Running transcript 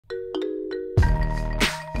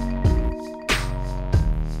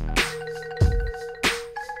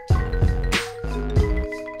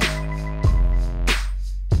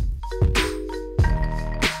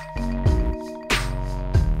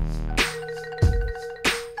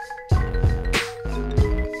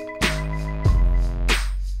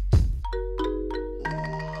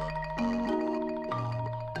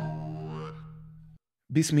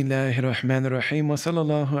Bismillahir Rahmanir Rahim wa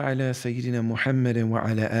sallallahu ala Sayyidina Muhammadin wa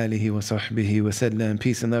ala alihi wa sahbihi wa sallam.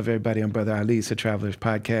 Peace and love, everybody. I'm Brother Ali. It's a Travelers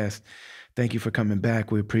Podcast. Thank you for coming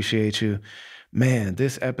back. We appreciate you. Man,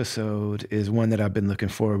 this episode is one that I've been looking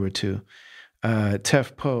forward to.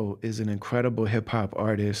 Tef Poe is an incredible hip hop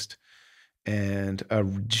artist and a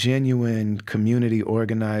genuine community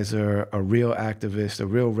organizer, a real activist, a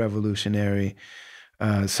real revolutionary,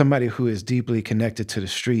 somebody who is deeply connected to the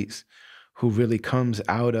streets, who really comes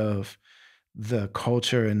out of the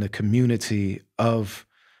culture and the community of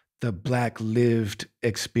the Black lived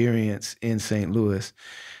experience in St. Louis.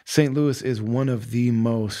 St. Louis is one of the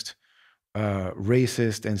most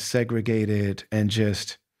racist and segregated and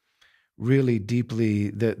just really deeply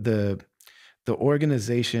the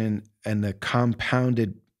organization and the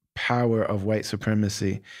compounded power of white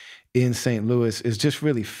supremacy in St. Louis is just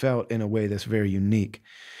really felt in a way that's very unique.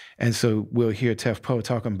 And so we'll hear Tef Poe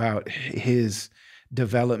talking about his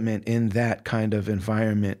development in that kind of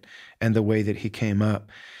environment and the way that he came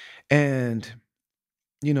up. And,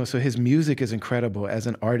 so his music is incredible as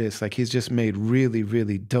an artist. Like, he's just made really,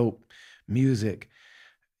 really dope music.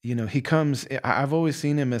 I've always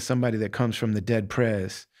seen him as somebody that comes from the Dead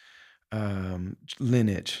Prez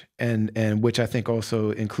lineage, and which I think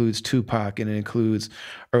also includes Tupac, and it includes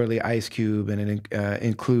early Ice Cube, and it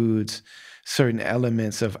includes certain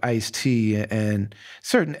elements of Ice-T and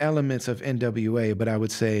certain elements of NWA, but I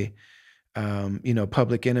would say,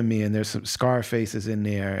 Public Enemy, and there's some Scarfaces in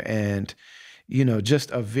there, and, just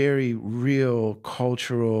a very real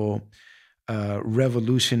cultural,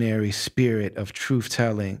 revolutionary spirit of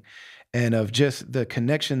truth-telling and of just the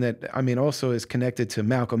connection that, also is connected to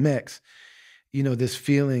Malcolm X, this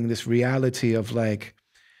feeling, this reality of like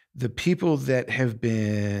the people that have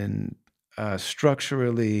been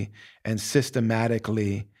structurally and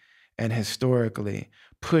systematically and historically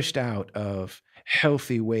pushed out of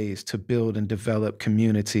healthy ways to build and develop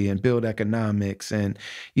community and build economics, and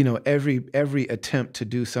every attempt to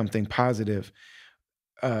do something positive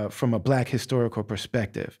from a Black historical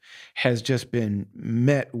perspective has just been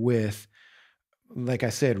met with, like I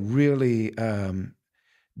said, really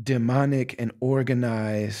demonic and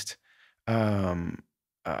organized, the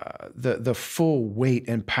full weight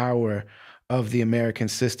and power of the American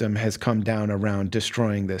system has come down around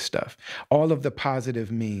destroying this stuff. All of the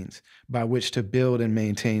positive means by which to build and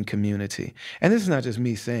maintain community. And this is not just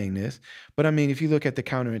me saying this, but if you look at the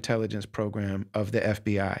counterintelligence program of the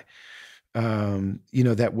FBI,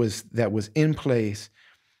 that was in place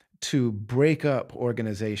to break up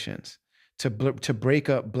organizations, to break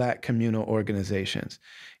up Black communal organizations,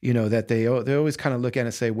 that they always kind of look at it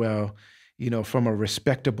and say, well, from a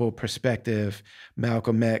respectable perspective,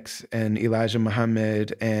 Malcolm X and Elijah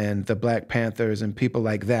Muhammad and the Black Panthers and people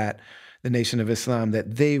like that, the Nation of Islam,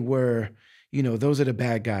 that they were, those are the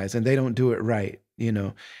bad guys and they don't do it right,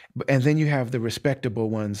 And then you have the respectable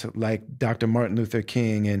ones like Dr. Martin Luther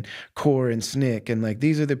King and CORE and SNCC, and like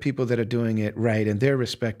these are the people that are doing it right and they're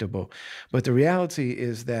respectable. But the reality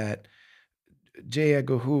is that J.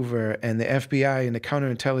 Edgar Hoover and the FBI and the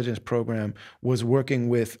counterintelligence program was working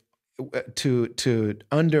with to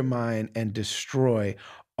undermine and destroy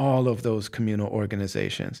all of those communal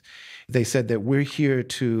organizations. They said that we're here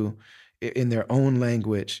to, in their own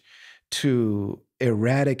language, to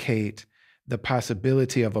eradicate the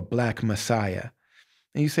possibility of a Black Messiah.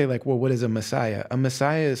 And you say like, well, what is a Messiah? A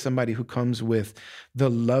Messiah is somebody who comes with the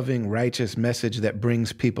loving, righteous message that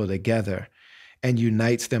brings people together and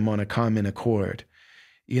unites them on a common accord.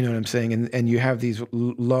 You know what I'm saying? And you have these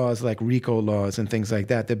laws like RICO laws and things like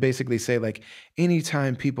that basically say like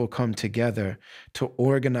anytime people come together to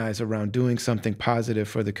organize around doing something positive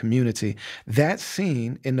for the community, that's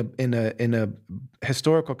seen in a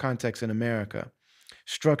historical context in America,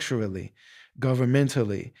 structurally,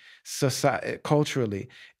 governmentally, culturally,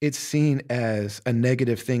 it's seen as a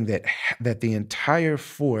negative thing that the entire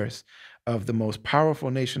force of the most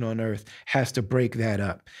powerful nation on earth has to break that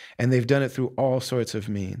up. And they've done it through all sorts of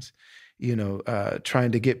means,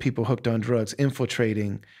 trying to get people hooked on drugs,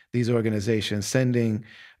 infiltrating these organizations, sending,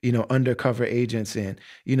 undercover agents in.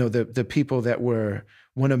 The people that were,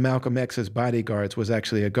 one of Malcolm X's bodyguards was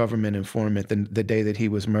actually a government informant the day that he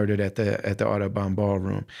was murdered at the Audubon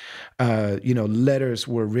Ballroom. Letters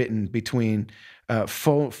were written between,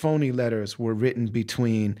 phony letters were written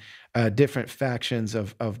between different factions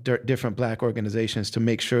of different Black organizations to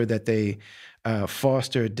make sure that they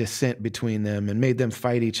fostered dissent between them and made them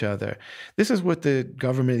fight each other. This is what the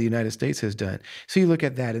government of the United States has done. So you look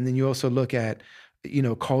at that, and then you also look at,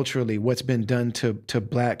 culturally what's been done to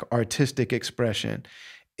Black artistic expression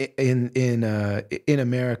in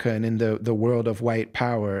America and in the world of white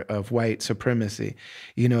power, of white supremacy,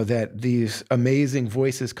 that these amazing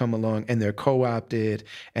voices come along and they're co-opted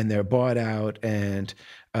and they're bought out and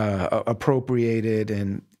appropriated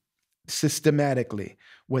and systematically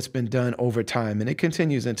what's been done over time, and it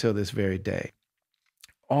continues until this very day.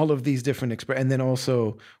 All of these different and then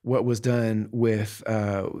also what was done with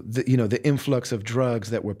the influx of drugs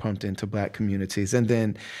that were pumped into Black communities, and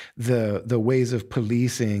then the ways of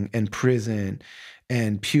policing and prison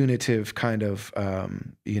and punitive kind of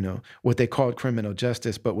what they called criminal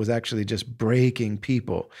justice, but was actually just breaking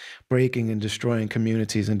people, breaking and destroying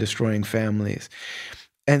communities and destroying families.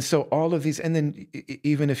 And so all of these, and then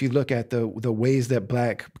even if you look at the ways that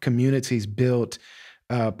Black communities built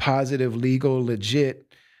positive, legal, legit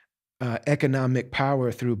economic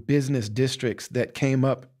power through business districts that came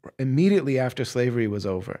up immediately after slavery was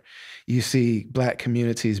over. You see Black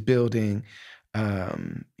communities building,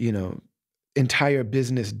 entire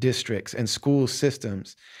business districts and school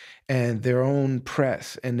systems and their own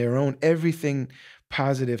press and their own everything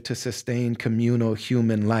positive to sustain communal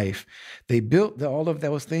human life. They built all of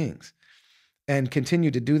those things and continue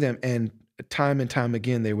to do them. And time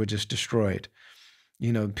again, they were just destroyed.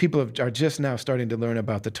 People are just now starting to learn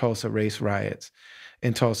about the Tulsa race riots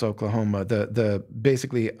in Tulsa, Oklahoma. The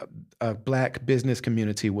basically a Black business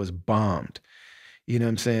community was bombed. You know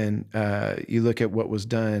what I'm saying? You look at what was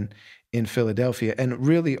done in Philadelphia and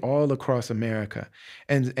really all across America.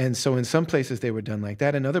 And so in some places they were done like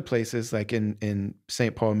that. In other places, like in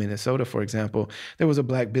St. Paul, Minnesota, for example, there was a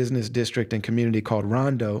Black business district and community called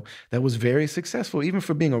Rondo that was very successful, even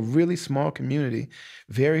for being a really small community,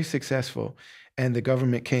 very successful. And the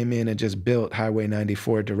government came in and just built Highway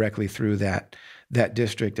 94 directly through that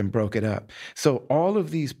district and broke it up. So all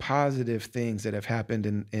of these positive things that have happened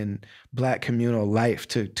in Black communal life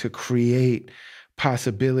to create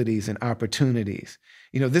possibilities and opportunities.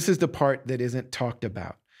 This is the part that isn't talked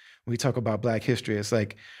about. When we talk about Black history, it's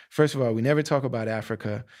like, first of all, we never talk about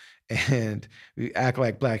Africa and we act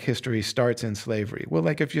like Black history starts in slavery. Well,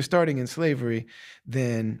 like if you're starting in slavery,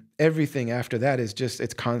 then everything after that is just,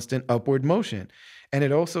 it's constant upward motion. And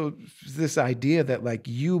it also, this idea that like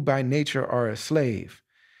you by nature are a slave.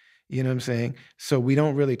 You know what I'm saying? So we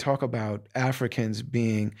don't really talk about Africans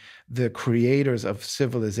being the creators of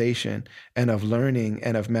civilization and of learning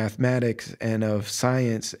and of mathematics and of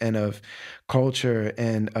science and of culture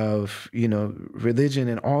and of, religion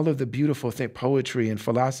and all of the beautiful things, poetry and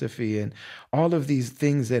philosophy and all of these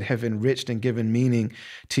things that have enriched and given meaning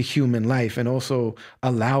to human life and also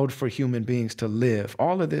allowed for human beings to live,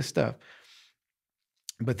 all of this stuff.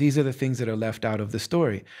 But these are the things that are left out of the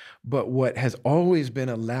story. But what has always been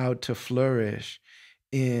allowed to flourish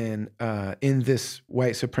in this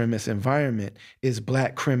white supremacist environment is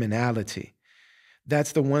Black criminality.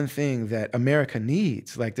 That's the one thing that America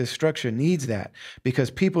needs. Like this structure needs that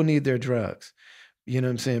because people need their drugs. You know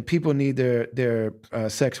what I'm saying? People need their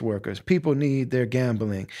sex workers. People need their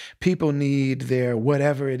gambling. People need their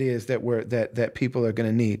whatever it is that people are going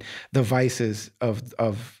to need. The vices of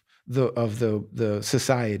the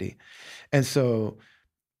society. And so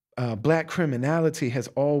Black criminality has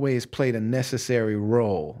always played a necessary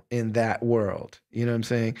role in that world. You know what I'm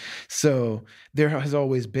saying? So there has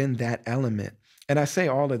always been that element. And I say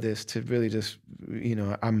all of this to really just,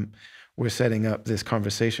 we're setting up this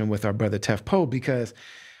conversation with our brother Tef Poe because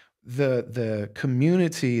the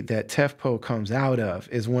community that Tef Poe comes out of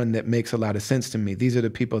is one that makes a lot of sense to me. These are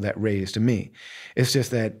the people that raised me. It's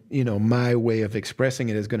just that, my way of expressing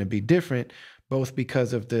it is going to be different, both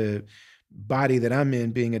because of the body that I'm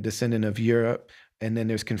in being a descendant of Europe. And then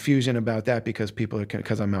there's confusion about that because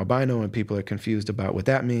because I'm albino and people are confused about what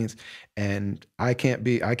that means. And I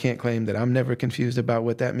can't claim that I'm never confused about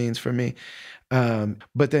what that means for me.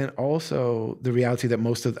 But then also the reality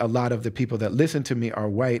that a lot of the people that listen to me are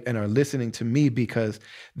white and are listening to me because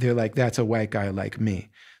they're like, that's a white guy like me.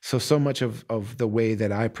 So much of the way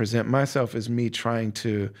that I present myself is me trying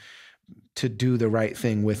to do the right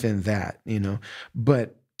thing within that,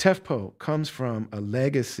 But Tef Poe comes from a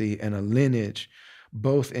legacy and a lineage,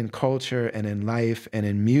 both in culture and in life and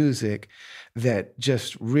in music, that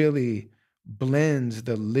just really blends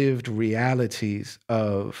the lived realities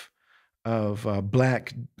of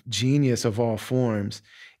Black genius of all forms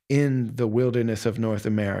in the wilderness of North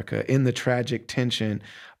America, in the tragic tension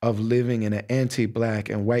of living in an anti-Black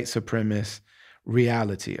and white supremacist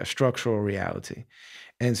reality, a structural reality.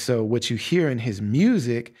 And so what you hear in his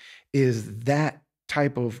music is that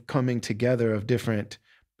type of coming together of different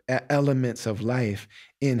elements of life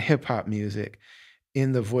in hip hop music,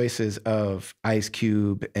 in the voices of Ice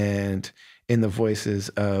Cube and in the voices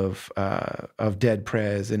of Dead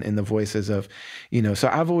Prez and in the voices of, so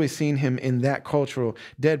I've always seen him in that cultural.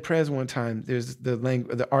 Dead Prez one time, there's the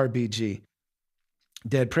RBG.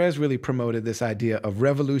 Dead Prez really promoted this idea of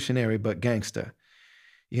revolutionary but gangsta.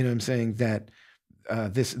 You know what I'm saying? That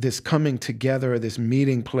this coming together, this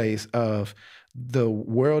meeting place of the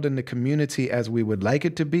world and the community as we would like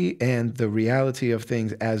it to be, and the reality of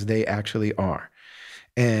things as they actually are.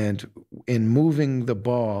 And in moving the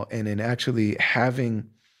ball and in actually having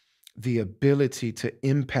the ability to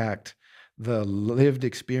impact the lived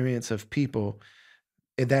experience of people,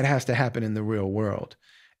 that has to happen in the real world.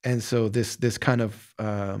 And so this kind of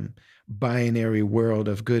binary world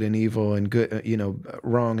of good and evil and good,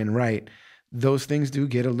 wrong and right, those things do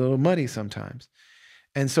get a little muddy sometimes.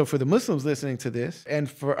 And so for the Muslims listening to this,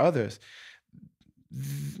 and for others,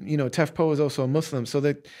 Tef Poe is also a Muslim, so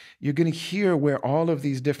that you're going to hear where all of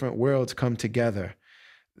these different worlds come together.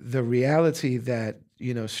 The reality that,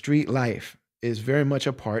 street life is very much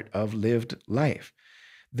a part of lived life.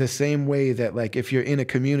 The same way that, like, if you're in a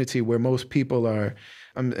community where most people are,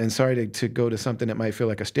 and sorry to go to something that might feel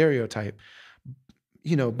like a stereotype,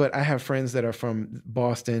 but I have friends that are from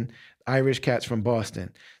Boston, Irish cats from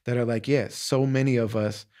Boston, that are like, yes, so many of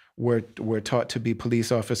us were taught to be police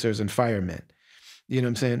officers and firemen. You know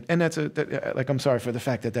what I'm saying? And I'm sorry for the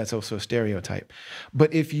fact that that's also a stereotype.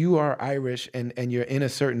 But if you are Irish and you're in a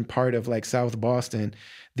certain part of like South Boston,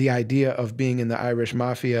 the idea of being in the Irish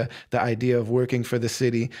mafia, the idea of working for the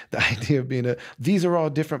city, the idea of these are all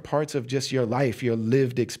different parts of just your life, your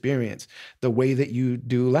lived experience, the way that you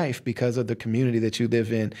do life because of the community that you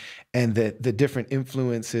live in and the different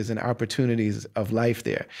influences and opportunities of life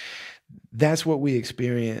there. That's what we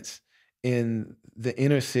experience in the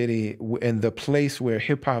inner city and the place where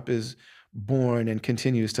hip hop is born and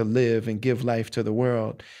continues to live and give life to the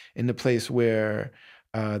world, in the place where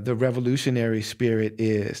the revolutionary spirit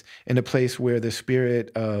is, in a place where the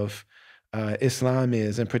spirit of Islam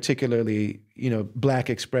is, and particularly, Black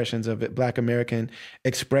expressions of it, Black American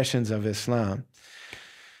expressions of Islam.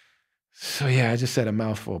 So yeah, I just said a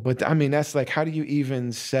mouthful, but I mean, that's like, how do you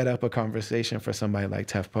even set up a conversation for somebody like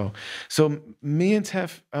Tef Poe? So me and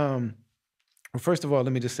Tef, well, first of all,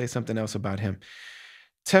 let me just say something else about him.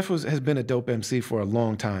 Tef has been a dope MC for a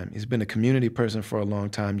long time. He's been a community person for a long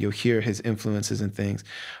time. You'll hear his influences and things.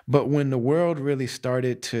 But when the world really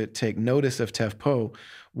started to take notice of Tef Poe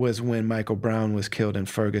was when Michael Brown was killed in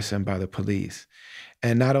Ferguson by the police.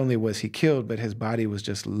 And not only was he killed, but his body was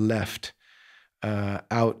just left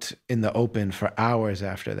out in the open for hours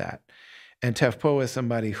after that. And Tef Poe is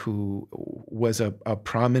somebody who was a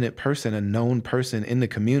prominent person, a known person in the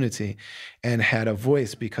community, and had a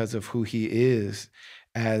voice because of who he is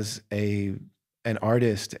as an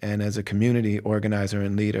artist and as a community organizer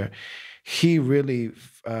and leader. He really,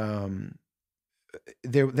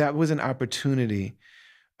 that was an opportunity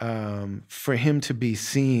for him to be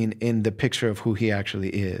seen in the picture of who he actually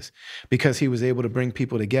is, because he was able to bring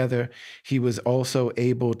people together. He was also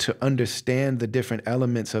able to understand the different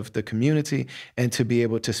elements of the community and to be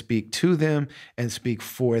able to speak to them and speak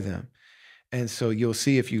for them. And so you'll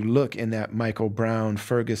see, if you look in that Michael Brown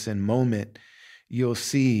Ferguson moment, you'll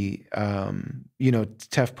see,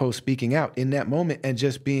 Tef Poe speaking out in that moment and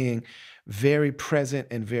just being very present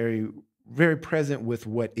and very present with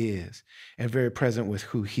what is, and very present with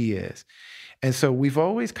who he is. And so we've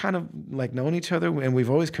always kind of like known each other, and we've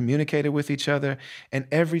always communicated with each other. And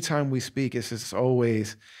every time we speak, it's just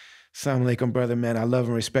always, "Assalamu alaikum, brother, man. I love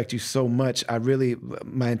and respect you so much.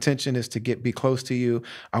 My intention is to be close to you.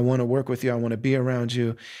 I want to work with you. I want to be around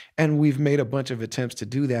you." And we've made a bunch of attempts to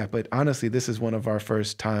do that. But honestly, this is one of our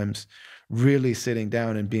first times really sitting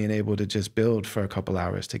down and being able to just build for a couple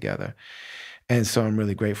hours together. And so I'm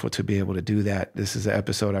really grateful to be able to do that. This is an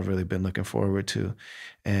episode I've really been looking forward to.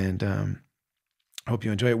 And hope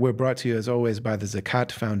you enjoy it. We're brought to you, as always, by the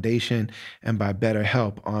Zakat Foundation and by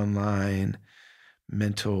BetterHelp online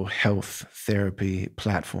mental health therapy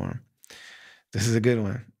platform. This is a good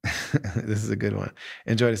one. This is a good one.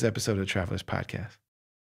 Enjoy this episode of the Travelers Podcast.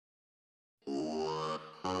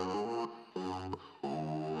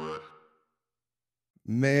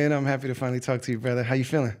 Man, I'm happy to finally talk to you, brother. How you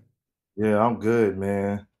feeling? Yeah, I'm good,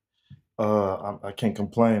 man. I can't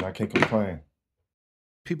complain. I can't complain.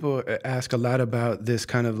 People ask a lot about this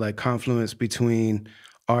kind of like confluence between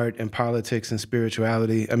art and politics and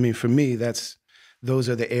spirituality. I mean, for me, those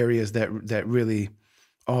are the areas that really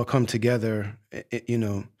all come together,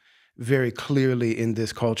 very clearly in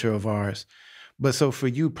this culture of ours. But so for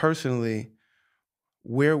you personally,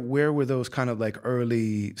 where were those kind of like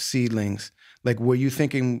early seedlings? Like, were you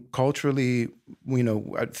thinking culturally,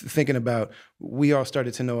 thinking about, we all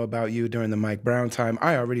started to know about you during the Mike Brown time.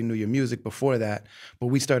 I already knew your music before that, but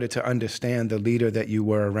we started to understand the leader that you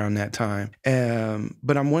were around that time.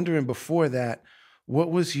 But I'm wondering, before that,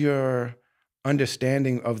 what was your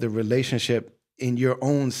understanding of the relationship in your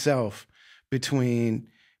own self between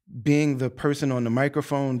being the person on the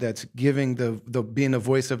microphone that's giving the being the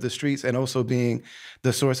voice of the streets, and also being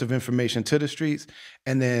the source of information to the streets,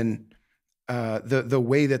 and then the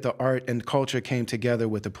way that the art and culture came together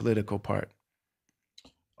with the political part?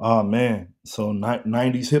 Oh man, so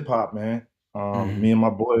 90s hip hop, man. Mm-hmm. Me and my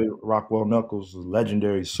boy Rockwell Knuckles,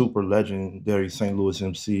 legendary, super legendary St. Louis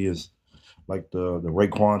MC, is like the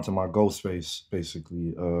Raekwon to my Ghostface,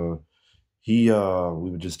 basically. We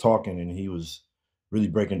were just talking, and he was really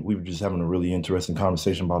breaking. We were just having a really interesting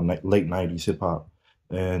conversation about late 90s hip hop,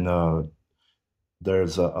 and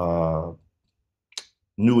there's a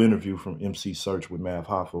new interview from MC Search with Mav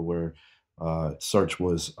Hoffa, where Search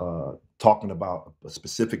was talking about a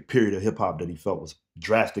specific period of hip hop that he felt was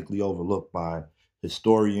drastically overlooked by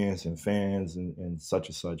historians and fans and such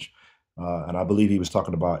and such. And I believe he was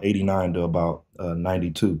talking about 89 to about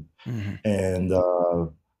 92. Mm-hmm. And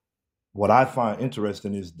what I find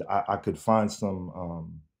interesting is I could find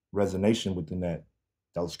some resonation within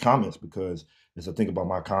those comments, because as I think about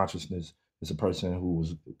my consciousness as a person who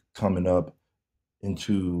was coming up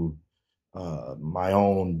into my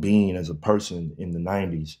own being as a person in the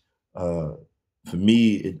 90s. For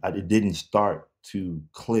me, it didn't start to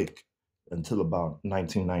click until about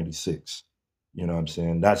 1996. You know what I'm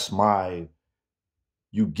saying? That's my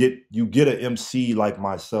you get an MC like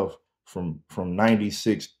myself from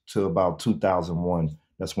 96 to about 2001.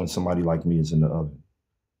 That's when somebody like me is in the oven.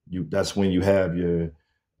 That's when you have your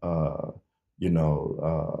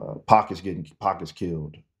pockets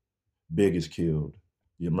killed, Big is killed,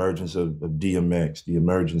 the emergence of DMX, the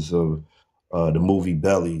emergence of the movie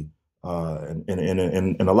Belly,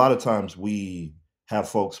 and a lot of times we have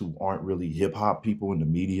folks who aren't really hip hop people in the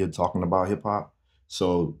media talking about hip hop.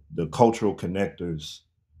 So the cultural connectors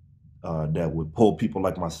that would pull people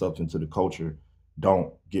like myself into the culture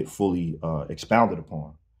don't get fully expounded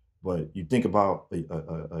upon. But you think about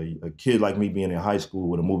a kid like me being in high school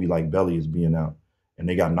with a movie like Belly is being out, and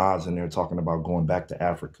they got Nas in there talking about going back to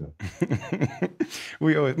Africa.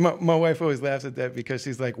 My wife always laughs at that, because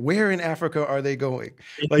she's like, "Where in Africa are they going?"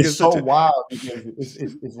 Like, It's it's so such a wild because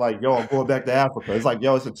it's like, yo, I'm going back to Africa. It's like,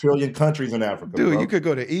 yo, it's a trillion countries in Africa, dude. You bro. could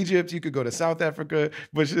go to Egypt, you could go to South Africa,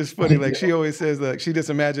 but it's funny. Like, she always says, like, she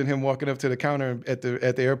just imagined him walking up to the counter at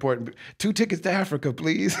the airport, and, "2 tickets to Africa,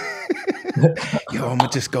 please." Yo, I'm gonna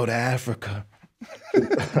just go to Africa.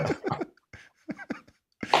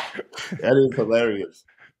 That is hilarious.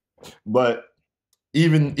 But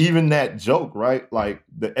even that joke, right? Like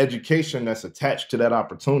the education that's attached to that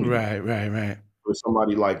opportunity Right, right, right. for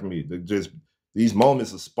somebody like me, just these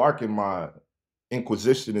moments of sparking my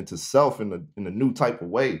inquisition into self in a new type of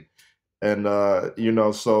way. And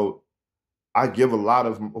so I give a lot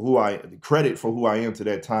of who I credit for who I am to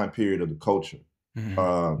that time period of the culture. Mhm.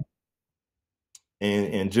 Um,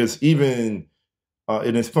 and just even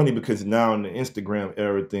and it's funny because now in the Instagram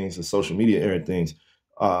era of things, the social media era of things,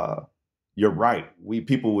 uh, you're right. We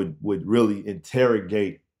people would really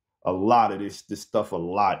interrogate a lot of this stuff a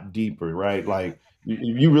lot deeper, right? Like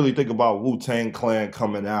you really think about Wu-Tang Clan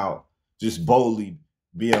coming out just boldly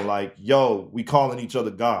being like, "Yo, we calling each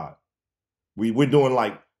other God. We're doing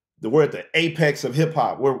like we're at the apex of hip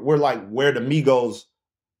hop. We're like where the Migos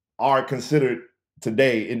are considered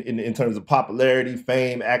today in terms of popularity,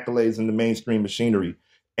 fame, accolades in the mainstream machinery.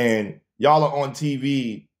 And y'all are on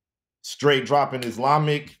TV straight dropping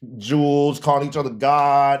Islamic jewels, calling each other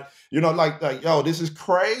God. Like yo, this is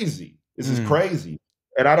crazy. This is Mm. crazy.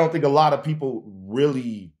 And I don't think a lot of people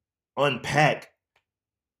really unpack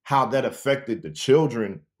how that affected the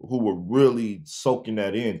children who were really soaking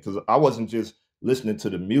that in. Because I wasn't just listening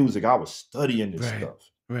to the music, I was studying this Right,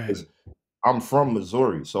 stuff. right. Because I'm from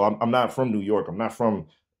Missouri, so I'm not from New York. I'm not from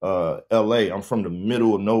LA. I'm from the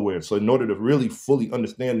middle of nowhere. So in order to really fully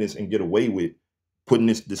understand this and get away with putting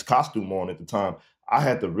this costume on at the time, I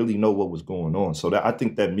had to really know what was going on. So that I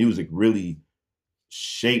think that music really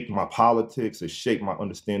shaped my politics. It shaped my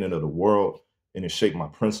understanding of the world, and it shaped my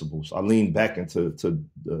principles. I leaned back into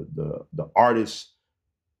the artists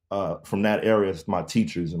from that area as my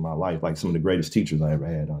teachers in my life, like some of the greatest teachers I ever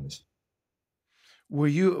had, honestly.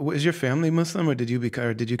 Was your family Muslim, or did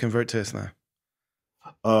you convert to Islam?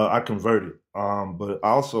 I converted, but I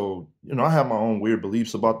also, I have my own weird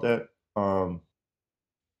beliefs about that.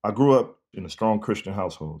 I grew up in a strong Christian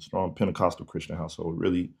household, strong Pentecostal Christian household.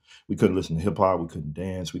 Really, we couldn't listen to hip hop, we couldn't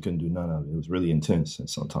dance, we couldn't do none of it. It was really intense and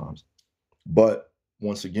sometimes. But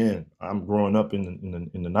once again, I'm growing up in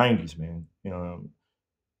the 90s, man.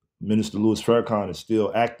 Minister Louis Farrakhan is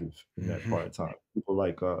still active in that Hmm. part of time. People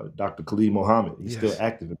like Dr. Khalid Mohammed, he's still Yes.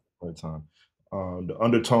 active in that part of time. The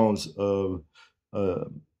undertones of uh,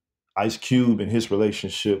 Ice Cube and his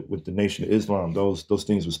relationship with the Nation of Islam, those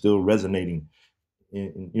things were still resonating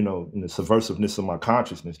in the subversiveness of my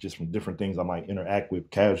consciousness, just from different things I might interact with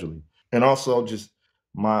casually. And also just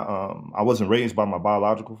my I wasn't raised by my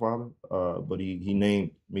biological father, but he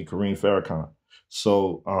named me Kareem Farrakhan.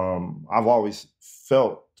 So I've always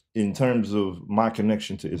felt, in terms of my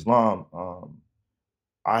connection to Islam,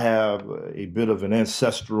 I have a bit of an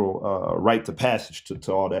ancestral rite to passage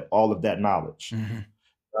to all of that knowledge. Hmm.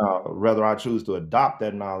 Whether I choose to adopt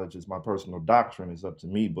that knowledge as my personal doctrine is up to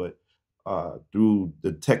me, but through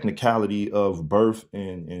the technicality of birth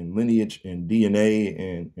and lineage and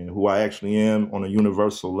DNA and who I actually am on a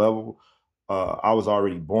universal level, I was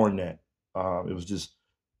already born that. It was just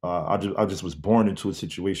I just was born into a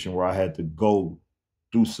situation where I had to go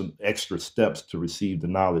through some extra steps to receive the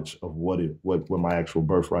knowledge of what my actual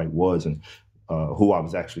birthright was, and who I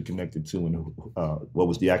was actually connected to, and what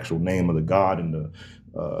was the actual name of the God, and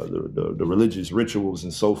the religious rituals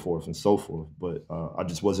and so forth and so forth. But I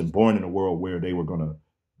just wasn't born in a world where they were going to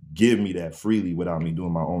give me that freely without me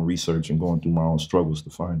doing my own research and going through my own struggles to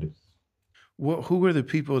find it. Who were the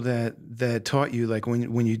people that taught you, like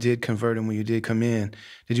when you did convert and when you did come in?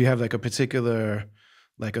 Did you have like a particular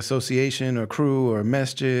like association or crew or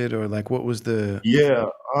masjid, or like what was the? Yeah,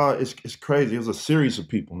 it's crazy. It was a series of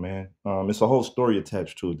people, man. It's a whole story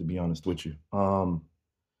attached to it, to be honest with you.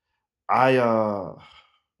 I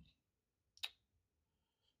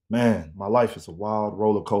Man, my life is a wild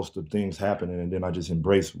roller coaster of things happening, and then I just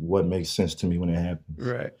embrace what makes sense to me when it happens.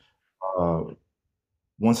 Right. Uh,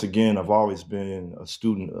 Once again, I've always been a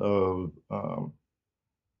student of,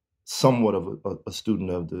 somewhat of a student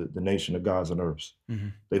of the nation of gods and earths. Hmm.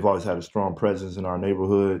 They've always had a strong presence in our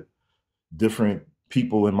neighborhood. Different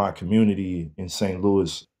people in my community in St.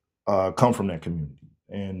 Louis come from that community.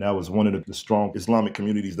 And that was one of the strong Islamic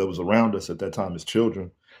communities that was around us at that time as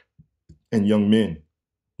children and young men.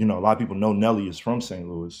 A lot of people know Nelly is from St.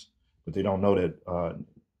 Louis, but they don't know that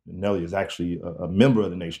Nelly is actually a member of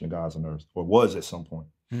the Nation of Gods and Earth, or was at some point.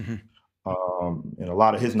 Hmm. And a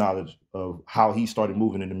lot of his knowledge of how he started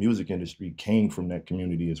moving in the music industry came from that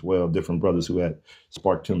community as well. Different brothers who had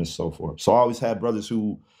sparked him and so forth. So I always had brothers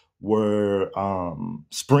who were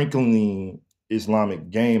sprinkling Islamic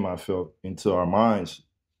game, I felt, into our minds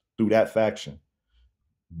through that faction.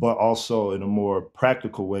 But also in a more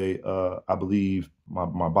practical way, I believe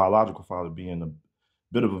my biological father, being a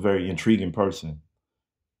bit of a very intriguing person,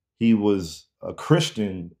 he was a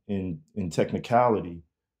Christian in technicality,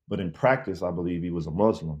 but in practice, I believe he was a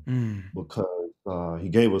Muslim, Mm. because he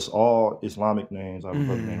gave us all Islamic names. I have a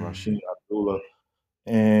brother named Mm. Rashid Abdullah,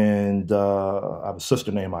 and I have a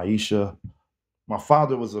sister named Aisha. My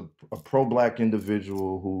father was a pro-black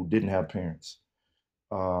individual who didn't have parents.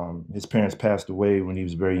 His parents passed away when he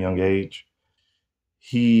was a very young age.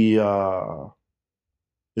 He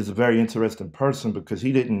is a very interesting person because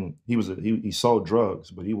he sold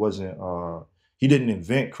drugs, but he didn't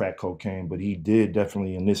invent crack cocaine, but he did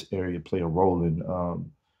definitely in this area play a role in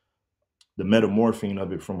the metamorphing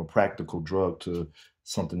of it from a practical drug to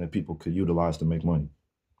something that people could utilize to make money.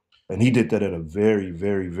 And he did that at a very,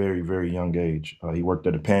 very, very, very young age. He worked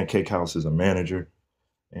at a pancake house as a manager,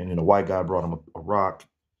 and then a white guy brought him a rock,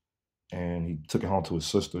 and he took it home to his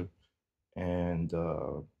sister. And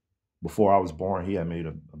before I was born, he had made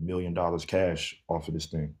 $1 million cash off of this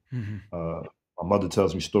thing. Mhm. Uh, my mother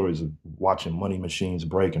tells me stories of watching money machines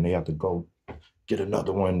break, and they have to go get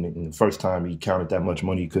another one. And the first time he counted that much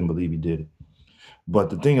money, he couldn't believe he did it. But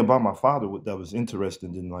the thing about my father that was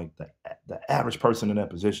interesting in, like, the average person in that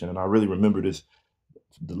position, and I really remember this,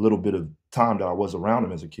 the little bit of time that I was around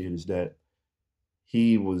him as a kid, is that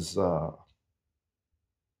he was a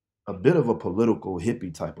bit of a political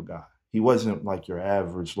hippie type of guy. He wasn't like your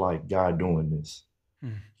average like guy doing this.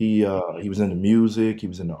 Mm. He was into music, he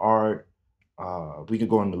was into art. We could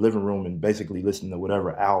go in the living room and basically listen to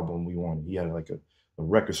whatever album we wanted. He had like a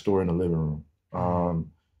record store in the living room. Mm.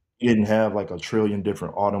 He didn't have like a trillion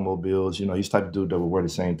different automobiles. He's the type of dude that would wear the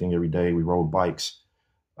same thing every day. We rode bikes,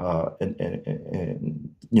 and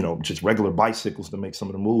just regular bicycles to make some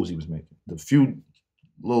of the moves he was making. The few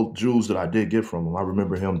little jewels that I did get from him, I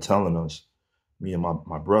remember him telling us, me and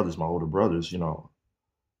my brothers, my older brothers,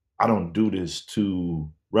 I don't do this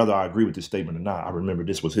to, whether I agree with this statement or not. I remember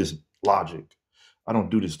this was his logic. I don't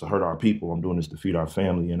do this to hurt our people. I'm doing this to feed our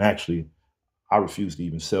family. And actually, I refuse to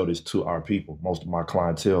even sell this to our people. Most of my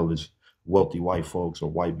clientele is wealthy white folks or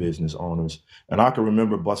white business owners. And I can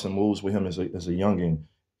remember busting moves with him as a youngin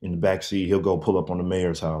in the backseat. He'll go pull up on the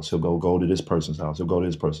mayor's house. He'll go to this person's house. He'll go to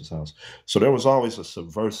this person's house. So there was always a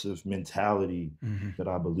subversive mentality that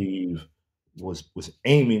I believe was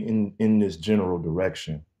aiming in this general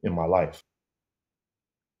direction in my life.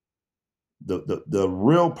 The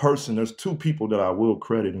real person, there's two people that I will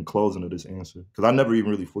credit in closing of this answer, because I never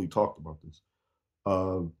even really fully talked about this.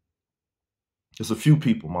 Uh, there's a few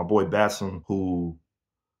people. My boy Bassem, who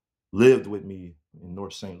lived with me in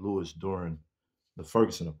North St. Louis during the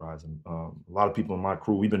Ferguson uprising. A lot of people in my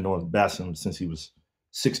crew, we've been knowing Bassem since he was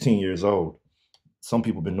 16 years old. Some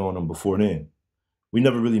people have been knowing him before then. We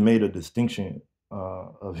never really made a distinction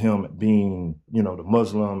of him being, you know, the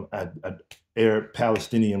Muslim, Arab,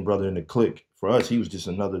 Palestinian brother in the clique. For us, he was just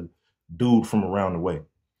another dude from around the way.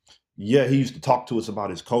 Yeah, he used to talk to us about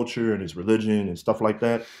his culture and his religion and stuff like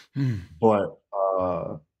that. But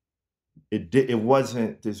it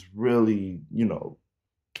wasn't this really, you know,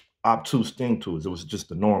 obtuse thing to us. It was just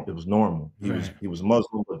the norm. It was normal. He was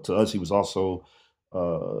Muslim, but to us, he was also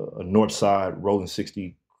a North Side Rolling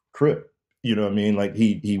 60 Crip. You know what I mean? Like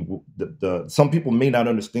some people may not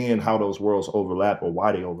understand how those worlds overlap or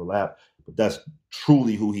why they overlap, but that's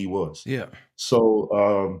truly who he was. Yeah.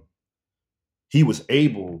 So he was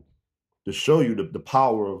able to show you the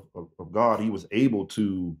power of God. He was able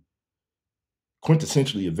to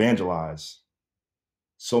quintessentially evangelize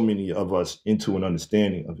so many of us into an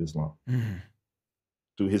understanding of Islam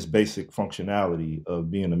through his basic functionality of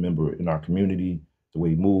being a member in our community, the way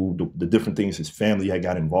he moved, the different things his family had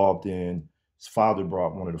got involved in. His father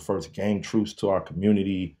brought one of the first gang troops to our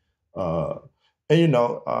community. And, you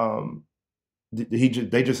know, they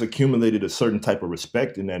just accumulated a certain type of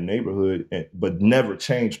respect in that neighborhood, but never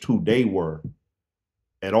changed who they were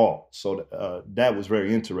at all. So that was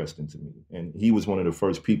very interesting to me. And he was one of the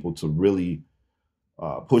first people to really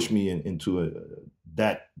push me into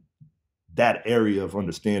that area of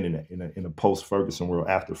understanding in a post-Ferguson world,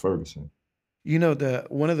 after Ferguson. You know,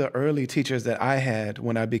 one of the early teachers that I had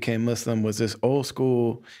when I became Muslim was this old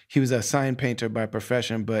school. He was a sign painter by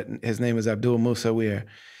profession, but his name was Abdul Musawir,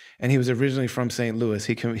 and he was originally from St. Louis.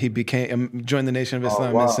 He joined the Nation of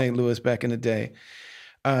Islam in St. Louis back in the day.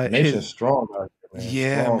 Nation's strong out here, man.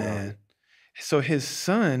 Yeah, strong man. So his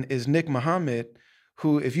son is Nick Muhammad,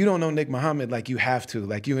 who, if you don't know Nick Muhammad, like you have to.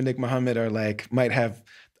 Like you and Nick Muhammad are like might have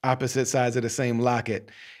opposite sides of the same locket.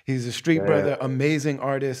 He's a street brother, amazing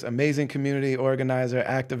artist, amazing community organizer,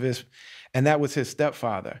 activist, and that was his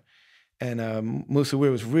stepfather. And Musawir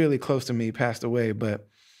was really close to me, he passed away, but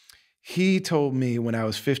he told me when I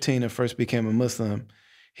was 15 and first became a Muslim,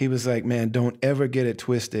 he was like, man, don't ever get it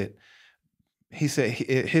twisted. He said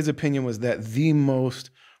his opinion was that the most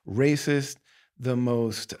racist, the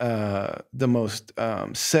most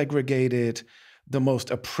segregated, the most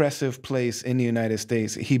oppressive place in the United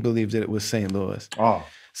States, he believed that it was St. Louis. Oh.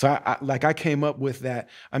 So I came up with that.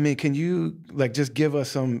 I mean, can you like just give us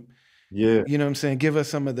some, you know what I'm saying? Give us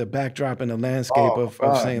some of the backdrop and the landscape of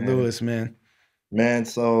St. Louis, man. Man,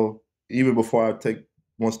 so even before I take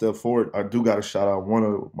one step forward, I do got to shout out one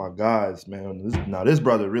of my guys, man. This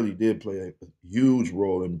brother really did play a huge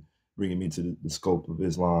role in bringing me to the scope of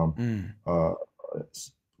Islam.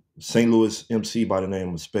 St. Louis MC by the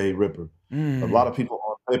name of Spade Ripper. A lot of people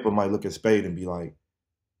on paper might look at Spade and be like,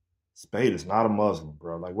 Spade is not a Muslim,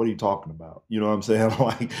 bro. Like, what are you talking about? You know what I'm saying?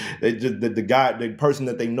 Like, they just the person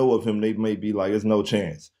that they know of him, they may be like, there's no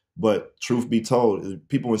chance. But truth be told,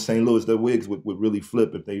 people in St. Louis, their wigs would really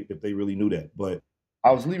flip if they really knew that. But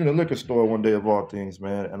I was leaving a liquor store one day of all things,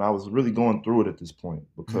 man, and I was really going through it at this point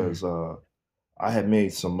because I had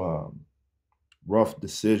made some rough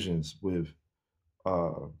decisions with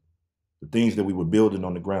the things that we were building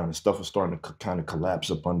on the ground, and stuff was starting to kind of collapse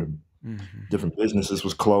up under me. Different businesses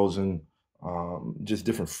was closing, just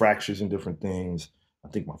different fractures and different things. I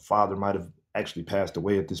think my father might have actually passed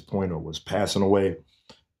away at this point or was passing away.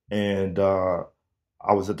 And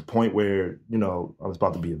I was at the point where, you know, I was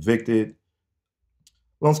about to be evicted.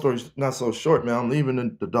 Long story not so short, man, I'm leaving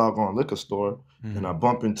the doggone liquor store and I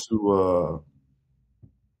bump into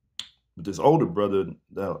this older brother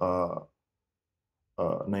that,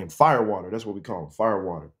 named Firewater. That's what we call him,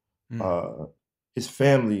 Firewater. His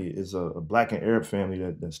family is a Black and Arab family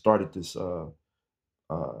that started this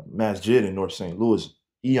masjid in North St. Louis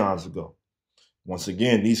eons ago. Once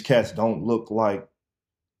again, these cats don't look like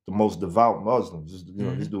the most devout Muslims. You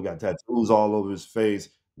know, this dude got tattoos all over his face.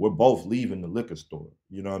 We're both leaving the liquor store.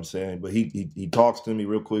 You know what I'm saying? But he talks to me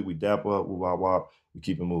real quick. We dap up, wah, wah, we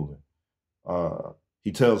keep it moving. Uh,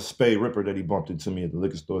 he tells Spade Ripper that he bumped into me at the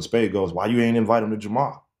liquor store. Spade goes, "Why you ain't invite him to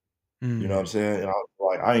Jamal?" You know what Mm. I'm saying? And I was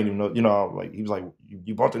like, I ain't even know, like he was like,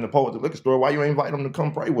 you bumped into Poe at the liquor store. Why you ain't invite him to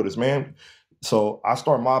come pray with us, man? So I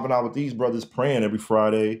start mobbing out with these brothers, praying every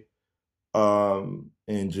Friday, and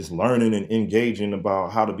just learning and engaging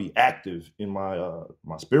about how to be active in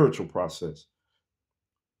my spiritual process.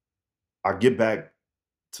 I get back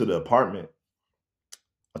to the apartment.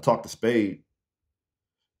 I talk to Spade,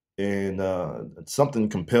 and something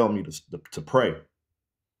compelled me to pray.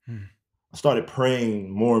 Mm. I started praying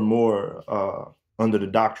more and more under the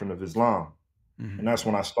doctrine of Islam. And Mm. that's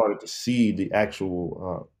when I started to see the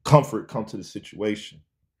actual comfort come to the situation,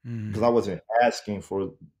 because I Mm. wasn't asking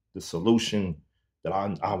for the solution that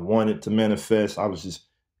I wanted to manifest. I was just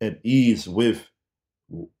at ease with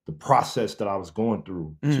the process that I was going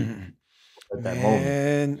through Mm. at that moment.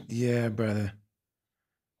 Man, yeah, brother.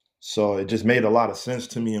 So it just made a lot of sense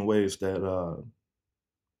to me in ways that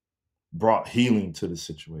brought healing to the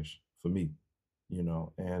situation for me,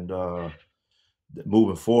 and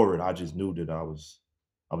moving forward, I just knew that I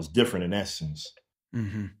was different in that sense.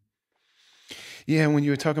 Hmm. Yeah, when you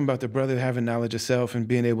were talking about the brother having knowledge of self and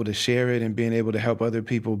being able to share it and being able to help other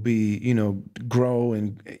people be, grow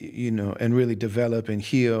and, and really develop and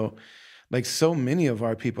heal, like so many of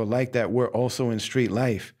our people like that were also in street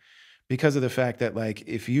life because of the fact that like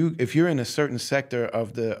if you're in a certain sector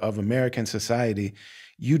of American society,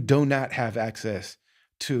 you do not have access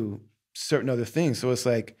to certain other things. So it's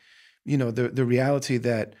like, the reality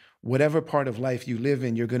that whatever part of life you live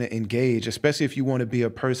in, you're going to engage, especially if you want to be a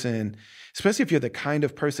person, especially if you're the kind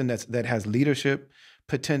of person that has leadership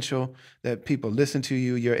potential, that people listen to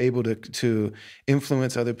you, you're able to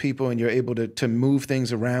influence other people, and you're able to move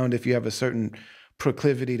things around if you have a certain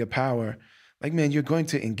proclivity to power. Like, man, you're going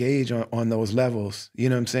to engage on those levels. You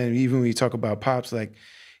know what I'm saying? Even when you talk about pops, like,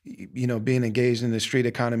 being engaged in the street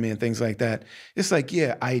economy and things like that. It's like,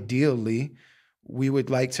 yeah, ideally, we would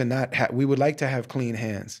like to have clean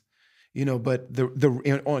hands, but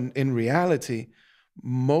in reality,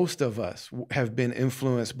 most of us have been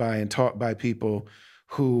influenced by and taught by people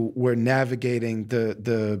who were navigating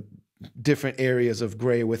the different areas of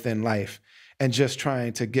gray within life and just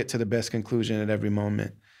trying to get to the best conclusion at every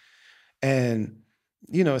moment. And,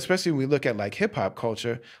 especially when we look at like hip hop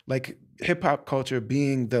culture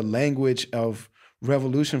being the language of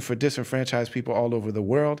revolution for disenfranchised people all over the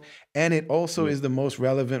world. And it also Yeah, is the most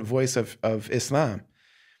relevant voice of Islam,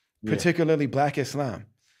 yeah, particularly Black Islam.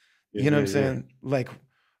 yeah, You know what yeah, I'm yeah, saying? Like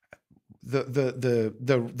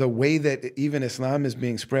the way that even Islam is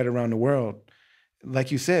being spread around the world,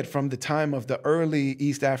 like you said, from the time of the early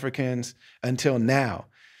East Africans until now,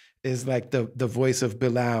 is like the voice of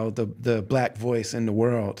Bilal, the Black voice in the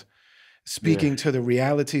world, yeah. speaking to the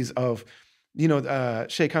realities of,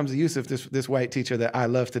 Sheikh Hamza Yusuf, this white teacher that I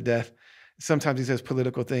love to death. Sometimes he says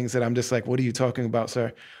political things that I'm just like, what are you talking about,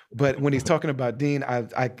 sir? But when he's talking about Deen, I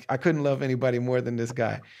couldn't love anybody more than this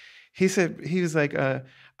guy. He was like, I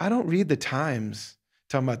don't read the Times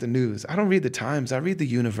talking about the news. I don't read the Times. I read the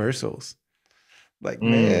universals. Like,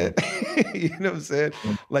 man, Mm, you know what I'm saying?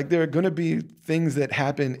 mm, Like, there are going to be things that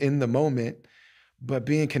happen in the moment, but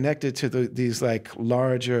being connected to these like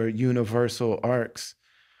larger universal arcs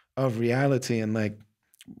of reality, and like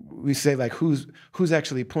we say, like who's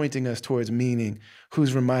actually pointing us towards meaning,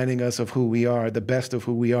 who's reminding us of who we are, the best of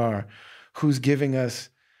who we are, who's giving us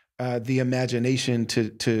the imagination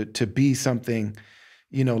to be something,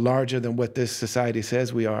 larger than what this society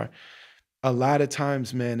says we are. A lot of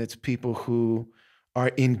times, man, it's people who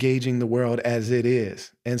are engaging the world as it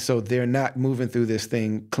is. And so they're not moving through this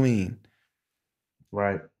thing clean.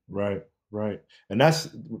 right, right, right. And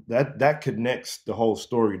that connects the whole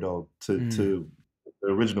story though to Mm. the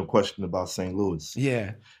original question about St. Louis.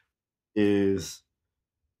 Yeah. Is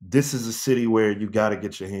this is a city where you got to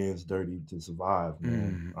get your hands dirty to survive,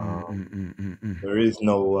 man. Mm, mm, mm, mm, mm, mm. There is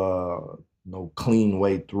no clean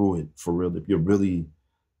way through it for real. If you're really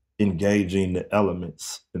engaging the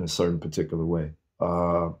elements in a certain particular way.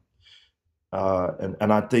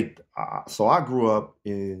 And I think so. I grew up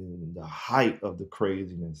in the height of the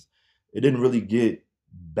craziness. It didn't really get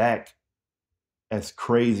back as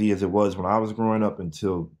crazy as it was when I was growing up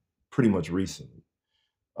until pretty much recently.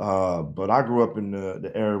 But I grew up in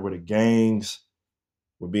the era where the gangs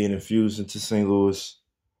were being infused into St. Louis.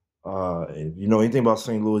 If you know anything about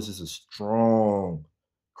St. Louis, it's a strong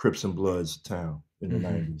Crips and Bloods town in the Hmm.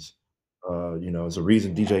 90s. It's a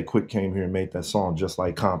reason DJ Quick came here and made that song just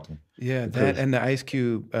like Compton. Yeah, that Because, and the Ice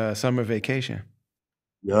Cube Summer Vacation.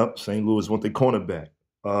 yep, St. Louis want their cornerback.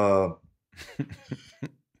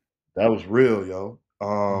 That was real, yo.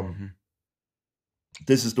 Hmm.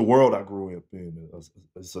 this is the world I grew up in.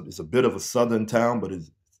 It's a bit of a southern town, but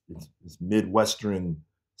it's Midwestern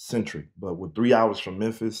centric. But we're 3 hours from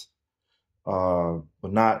Memphis. We're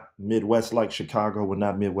not Midwest like Chicago. We're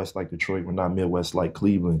not Midwest like Detroit. We're not Midwest like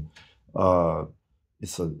Cleveland. Uh,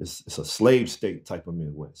 it's a slave state type of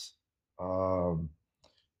Midwest. Um,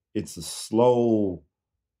 it's a slow,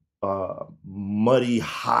 muddy,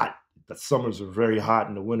 hot. The summers are very hot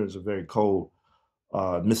and the winters are very cold.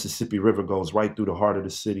 Mississippi River goes right through the heart of the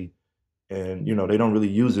city, and they don't really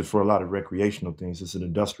use it for a lot of recreational things. It's an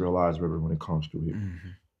industrialized river when it comes through here.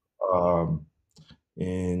 Um,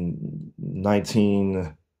 in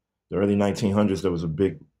the early 1900s, there was a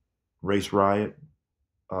big race riot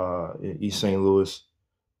in East St. Louis,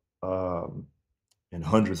 um, and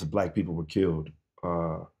hundreds of black people were killed.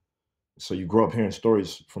 Uh, so you grow up hearing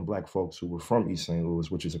stories from black folks who were from East St. Louis,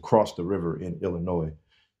 which is across the river in Illinois.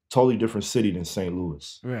 Totally different city than St.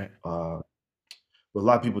 Louis. Right. But a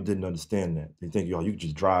lot of people didn't understand that. They think, yo, you can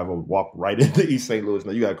just drive or walk right into East St. Louis.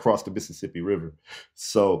 Now you got to cross the Mississippi River.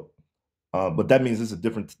 So, but that means it's a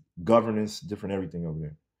different governance, different everything over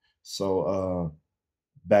there. So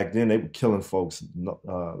back then they were killing folks,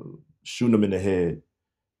 shooting them in the head,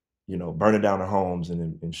 burning down their homes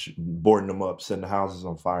and boarding them up, setting the houses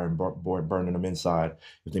on fire and burning them inside.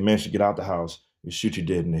 If they managed to get out the house, they shoot you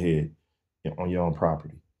dead in the head on your own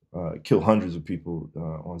property. Killed hundreds of people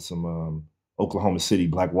on some Oklahoma City,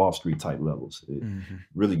 Black Wall Street type levels. It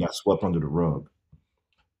really got swept under the rug.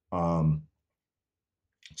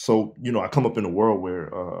 So, I come up in a world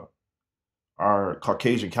where our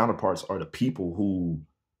Caucasian counterparts are the people who,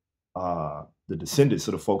 the descendants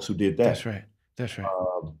of the folks who did that. That's right. That's right.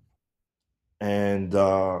 And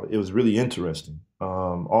it was really interesting.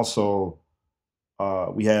 Also,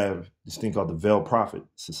 we have this thing called the Veil Prophet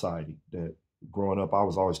Society that growing up, I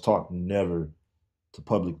was always taught never to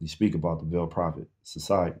publicly speak about the Veil Prophet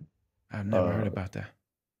Society. I've never heard about that.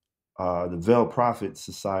 The Veil Prophet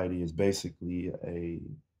Society is basically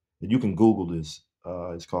you can Google this.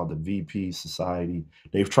 It's called the VP Society.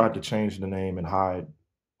 They've tried to change the name and hide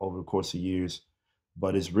over the course of years,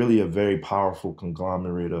 but it's really a very powerful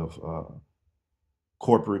conglomerate of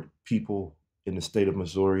corporate people in the state of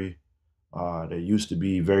Missouri. They used to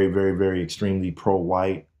be very, very, very extremely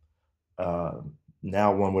pro-white.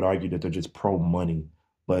 Now one would argue that they're just pro-money,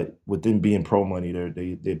 but with them being pro-money,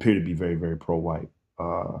 they appear to be very, very pro-white.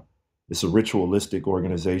 It's a ritualistic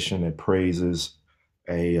organization that praises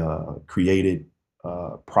a created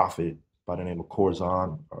prophet by the name of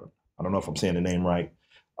Corzon. I don't know if I'm saying the name right,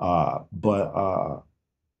 but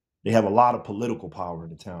they have a lot of political power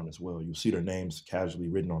in the town as well. You'll see their names casually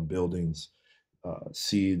written on buildings,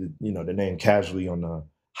 see the name casually on the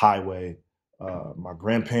highway. My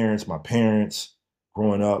grandparents, my parents,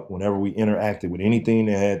 growing up, whenever we interacted with anything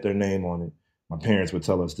that had their name on it, my parents would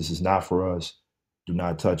tell us, this is not for us. Do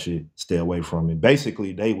not touch it. Stay away from it.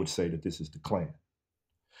 Basically, they would say that this is the Klan.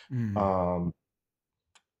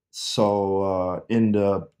 So in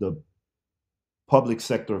the public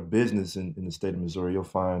sector of business in the state of Missouri, you'll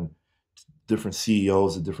find different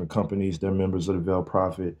CEOs of different companies. They're members of the Veil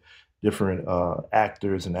Prophet. Different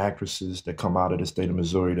actors and actresses that come out of the state of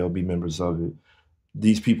Missouri, they'll be members of it.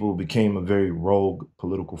 These people became a very rogue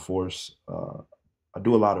political force. I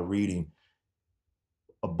do a lot of reading.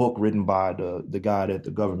 A book written by the guy that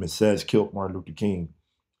the government says killed Martin Luther King.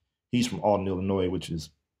 He's from Alton, Illinois, which is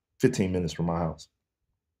 15 minutes from my house.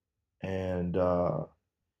 And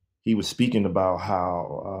he was speaking about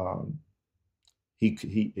how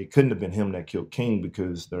it couldn't have been him that killed King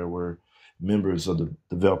because there were members of the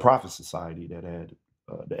Veil Prophet Society that had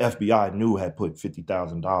the FBI knew had put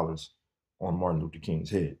 $50,000 on Martin Luther King's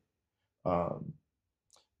head.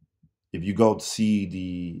 If you go to see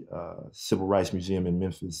the Civil Rights Museum in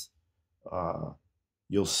Memphis,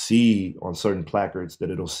 you'll see on certain placards that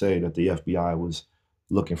it'll say that the FBI was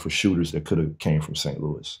looking for shooters that could have came from St.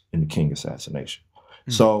 Louis in the King assassination.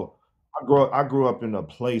 So I grew up in a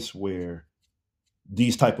place where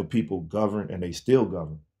these type of people govern, and they still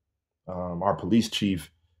govern. Our police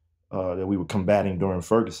chief that we were combating during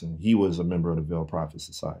Ferguson, he was a member of the Veil Prophet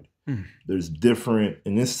Society. There's different,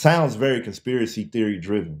 and this sounds very conspiracy theory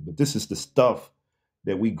driven, but this is the stuff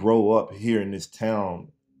that we grow up here in this town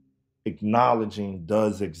acknowledging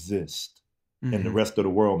does exist, and the rest of the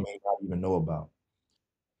world may not even know about.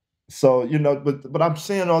 So, but I'm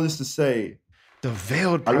saying all this to say, the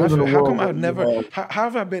Veiled I live in Prophet. a How world come I've where never? you have, How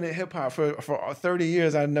have I been in hip hop for 30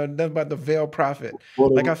 years? I know nothing about the Veiled Prophet.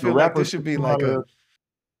 well, Like I the feel like this should be like a.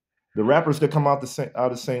 the rappers that come out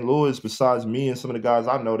of St. Louis, besides me and some of the guys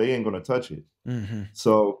I know, they ain't gonna touch it.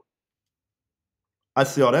 So I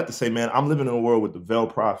say all that to say, man, I'm living in a world with the Veil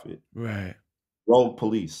Prophet. Right. Rogue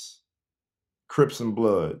Police, Crips and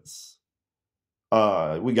Bloods.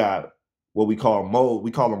 We got what we call Mo.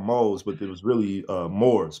 We call them Moes, but it was really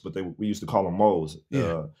Moors. But we used to call them Moes.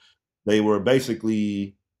 Yeah. They were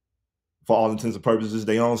basically, for all intents and purposes,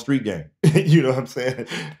 they own street gang. You know what I'm saying?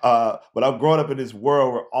 But I've grown up in this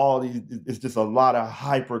world where it's just a lot of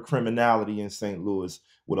hyper criminality in St. Louis,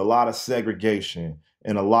 with a lot of segregation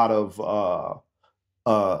and a lot of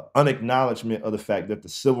unacknowledgement of the fact that the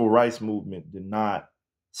civil rights movement did not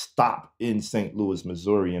stop in St. Louis,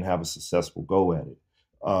 Missouri, and have a successful go at it.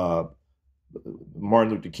 Uh,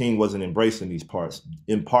 Martin Luther King wasn't embracing these parts,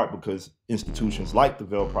 in part because institutions like the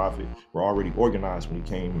Veil Prophet were already organized when he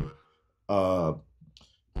came here.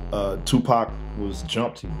 Tupac was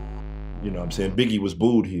jumped here. You know what I'm saying? Biggie was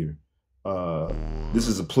booed here. This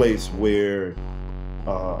is a place where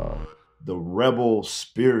the rebel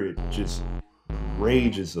spirit just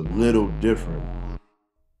rages a little different.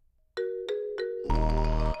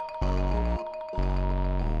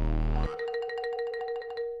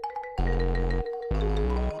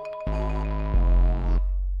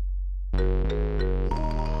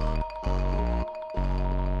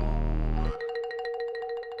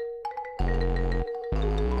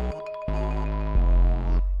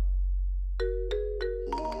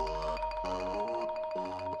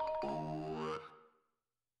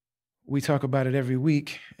 We talk about it every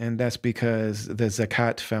week, and that's because the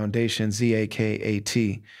Zakat Foundation,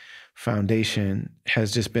 ZAKAT Foundation,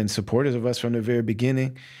 has just been supporters of us from the very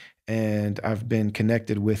beginning. And I've been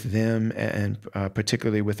connected with them and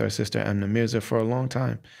particularly with our sister Amna Mirza for a long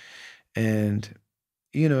time. And,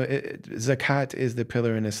 Zakat is the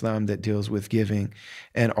pillar in Islam that deals with giving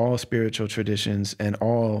and all spiritual traditions and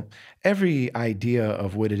every idea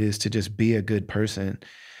of what it is to just be a good person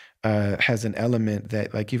has an element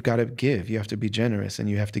that like you've got to give. You have to be generous and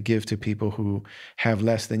you have to give to people who have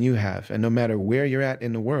less than you have. And no matter where you're at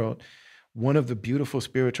in the world, one of the beautiful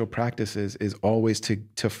spiritual practices is always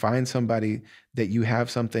to find somebody that you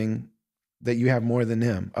have something that you have more than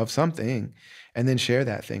them of something, and then share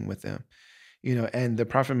that thing with them. And the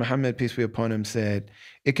Prophet Muhammad, peace be upon him, said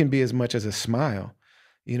it can be as much as a smile.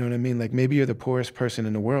 You know what I mean? Like maybe you're the poorest person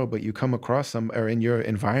in the world, but you come across or in your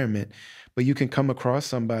environment, but you can come across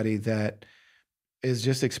somebody that is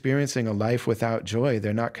just experiencing a life without joy.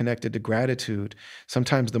 They're not connected to gratitude.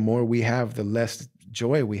 Sometimes the more we have, the less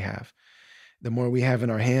joy we have. The more we have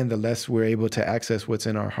in our hand, the less we're able to access what's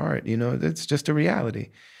in our heart. It's just a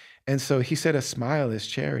reality. And so he said a smile is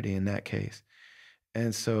charity in that case.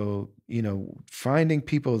 And so, finding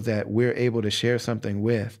people that we're able to share something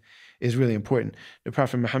with is really important. The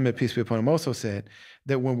Prophet Muhammad, peace be upon him, also said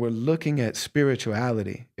that when we're looking at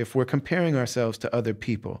spirituality, if we're comparing ourselves to other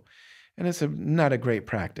people, and it's not a great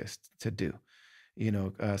practice to do.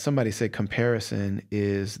 Somebody said comparison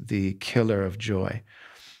is the killer of joy.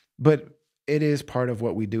 But it is part of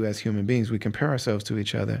what we do as human beings. We compare ourselves to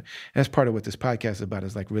each other. And that's part of what this podcast is about,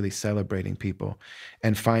 is like really celebrating people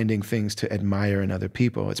and finding things to admire in other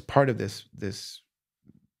people. It's part of this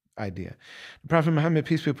idea. The Prophet Muhammad,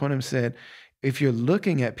 peace be upon him, said, if you're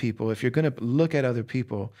looking at people, if you're going to look at other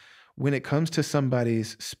people, when it comes to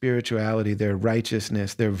somebody's spirituality, their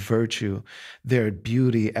righteousness, their virtue, their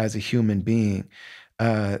beauty as a human being,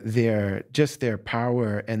 their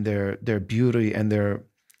power and their beauty and their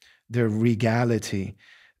regality,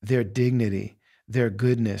 their dignity, their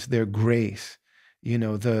goodness, their grace,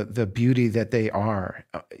 the beauty that they are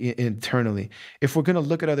internally. If we're going to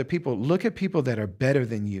look at other people, look at people that are better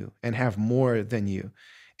than you and have more than you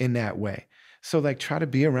in that way. So like try to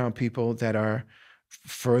be around people that are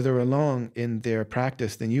further along in their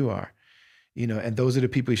practice than you are. And those are the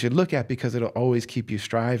people you should look at, because it'll always keep you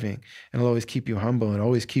striving and it'll always keep you humble and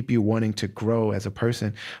always keep you wanting to grow as a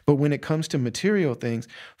person. But when it comes to material things,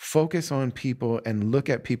 focus on people and look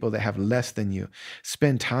at people that have less than you.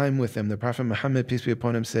 Spend time with them. The Prophet Muhammad, peace be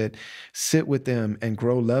upon him, said, sit with them and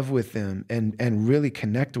grow love with them and really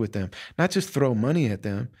connect with them. Not just throw money at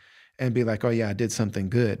them and be like, oh yeah, I did something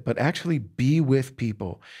good, but actually be with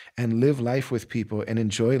people and live life with people and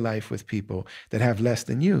enjoy life with people that have less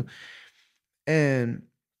than you. And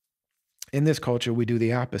in this culture, we do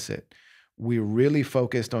the opposite. We're really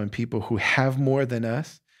focused on people who have more than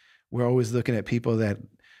us. We're always looking at people that,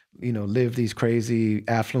 live these crazy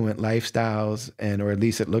affluent lifestyles, or at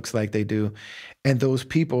least it looks like they do. And those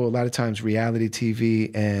people, a lot of times, reality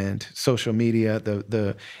TV and social media,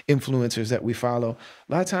 the influencers that we follow,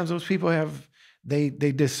 a lot of times those people they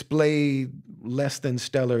display less than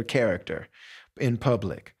stellar character in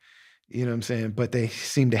public. You know what I'm saying? But they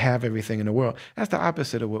seem to have everything in the world. That's the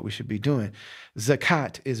opposite of what we should be doing.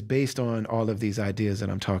 Zakat is based on all of these ideas that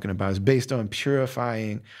I'm talking about. It's based on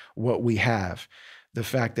purifying what we have. The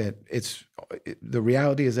fact that the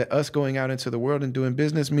reality is that us going out into the world and doing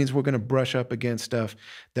business means we're going to brush up against stuff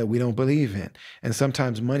that we don't believe in. And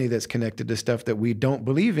sometimes money that's connected to stuff that we don't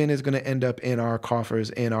believe in is going to end up in our coffers,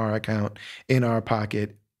 in our account, in our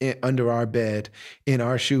pocket, under our bed, in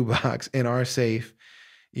our shoebox, in our safe.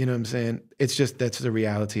 You know what I'm saying? It's just that's the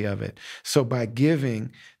reality of it. So by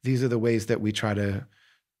giving, these are the ways that we try to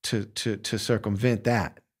circumvent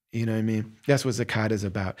that. You know what I mean? That's what Zakat is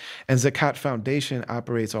about. And Zakat Foundation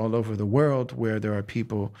operates all over the world where there are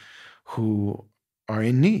people who are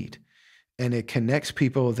in need. And it connects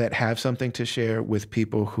people that have something to share with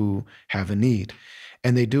people who have a need.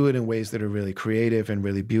 And they do it in ways that are really creative and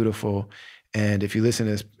really beautiful. And if you listen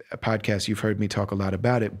to this podcast, you've heard me talk a lot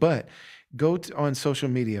about it. But on social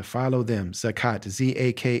media, follow them, Zakat,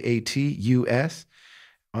 Zakatus,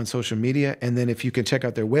 on social media. And then if you can check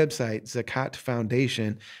out their website,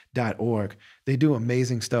 zakatfoundation.org. They do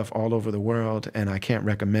amazing stuff all over the world, and I can't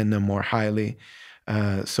recommend them more highly.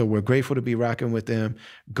 So we're grateful to be rocking with them.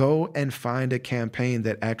 Go and find a campaign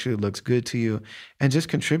that actually looks good to you and just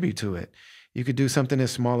contribute to it. You could do something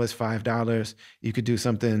as small as $5. You could do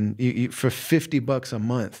something for $50 a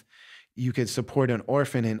month. You could support an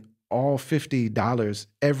orphan, and all $50,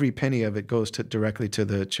 every penny of it goes directly to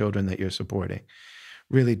the children that you're supporting.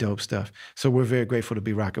 Really dope stuff. So we're very grateful to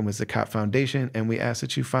be rocking with Zakat Foundation, and we ask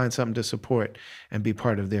that you find something to support and be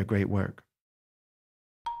part of their great work.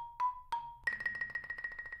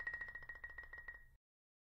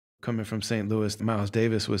 Coming from St. Louis, Miles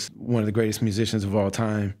Davis was one of the greatest musicians of all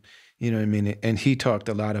time. You know what I mean? And he talked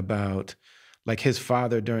a lot about, like, his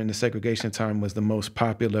father during the segregation time was the most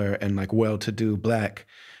popular and like well-to-do Black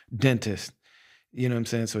dentist. You know what I'm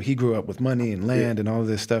saying? So he grew up with money and land and all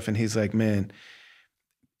this stuff. And he's like, man,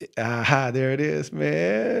 aha, there it is,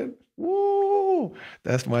 man. Woo!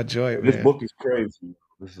 That's my joint, This man. book is crazy.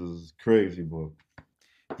 This is crazy book.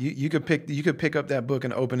 You could pick up that book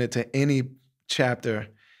and open it to any chapter,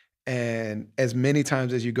 and as many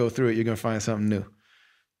times as you go through it, you're gonna find something new.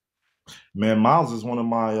 Man, Miles is one of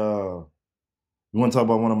my you want to talk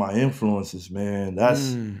about one of my influences, man.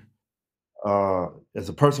 That's as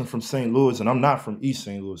a person from St. Louis, and I'm not from East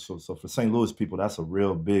St. Louis, so for St. Louis people, that's a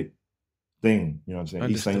real big thing. You know what I'm saying?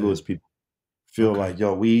 Understood. East St. Louis people feel like,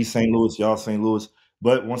 yo, we East St. Louis, y'all St. Louis.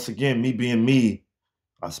 But once again, me being me,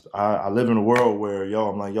 I live in a world where, yo,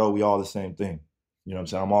 I'm like, yo, we all the same thing. You know what I'm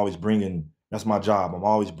saying? I'm always bringing, that's my job. I'm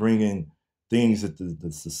always bringing things that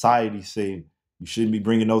the society say you shouldn't be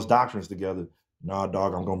bringing those doctrines together. Nah,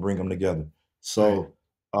 dog, I'm going to bring them together. So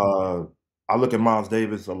I look at Miles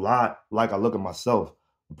Davis a lot like I look at myself,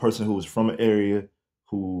 a person who was from an area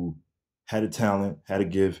who had a talent, had a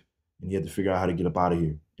gift, and he had to figure out how to get up out of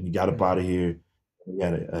here. And he got up out of here. And he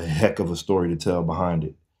had a heck of a story to tell behind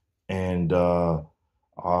it. And Miles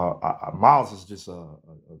is just a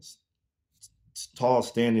tall,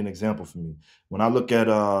 standing example for me. When I look at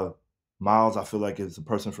Miles, I feel like as a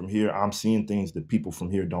person from here, I'm seeing things that people from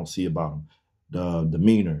here don't see about him. The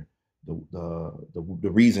demeanor,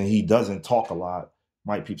 the reason he doesn't talk a lot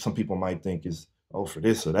some people might think is, oh, for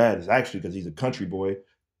this or that. Is actually because he's a country boy,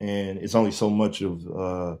 and it's only so much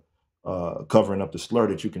of covering up the slur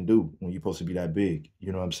that you can do when you're supposed to be that big.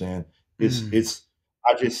 You know what I'm saying? It's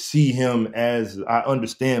I just see him as, I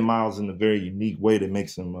understand Miles in a very unique way that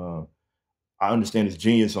makes him I understand his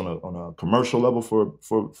genius on a commercial level for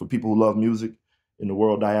people who love music in the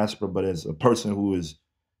world diaspora, but as a person who is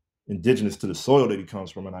indigenous to the soil that he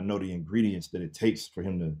comes from, and I know the ingredients that it takes for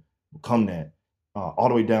him to become that, all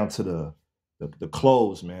the way down to the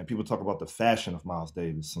clothes, man. People talk about the fashion of Miles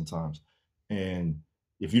Davis sometimes, and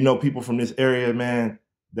if you know people from this area, man,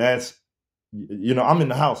 that's, you know, I'm in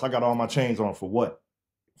the house. I got all my chains on for what?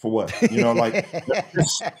 For what? You know, like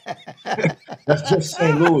that's just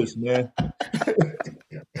St. Louis, man.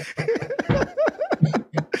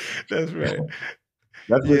 That's right.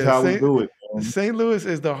 That's just how we do it, man. St. Louis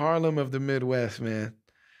is the Harlem of the Midwest, man.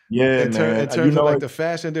 Yeah, In man. terms of like the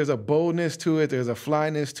fashion, there's a boldness to it. There's a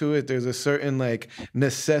flyness to it. There's a certain like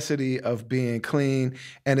necessity of being clean.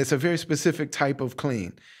 And it's a very specific type of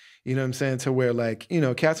clean. You know what I'm saying? To where, like, you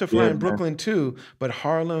know, cats are flying Brooklyn too, but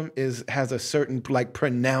Harlem has a certain like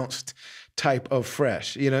pronounced type of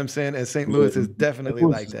fresh. You know what I'm saying? And St. Louis is definitely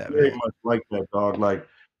like that, very man. much like that, dog. Like,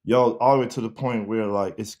 yo, all the way to the point where,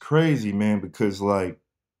 like, it's crazy, man, because like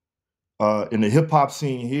in the hip hop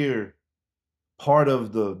scene here, part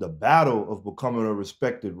of the battle of becoming a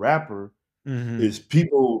respected rapper is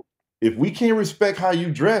people, if we can't respect how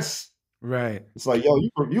you dress, Right. It's like, yo, you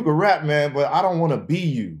can rap, man, but I don't want to be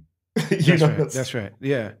you. You That's know right. what I'm saying? That's right.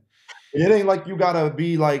 Yeah. It ain't like you gotta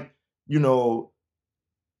be like, you know,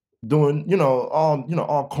 doing,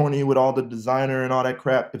 all corny with all the designer and all that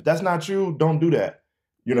crap. If that's not you, don't do that.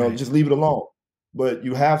 Right. Just leave it alone. But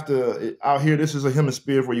you have to out here. This is a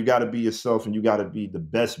hemisphere where you got to be yourself, and you got to be the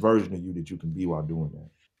best version of you that you can be while doing that.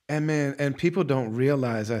 And man, and people don't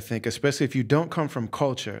realize, I think, especially if you don't come from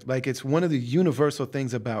culture, like it's one of the universal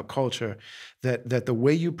things about culture that the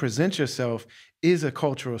way you present yourself is a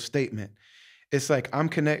cultural statement. It's like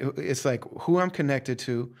it's like who I'm connected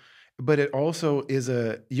to, but it also is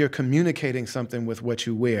you're communicating something with what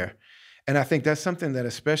you wear. And I think that's something that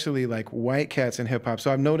especially like white cats in hip hop.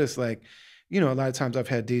 So I've noticed like, a lot of times I've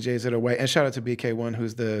had DJs that are white, and shout out to BK1,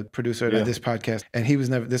 who's the producer of Yeah, this podcast, and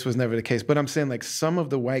this was never the case. But I'm saying like some of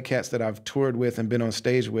the white cats that I've toured with and been on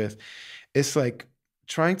stage with, it's like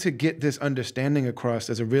trying to get this understanding across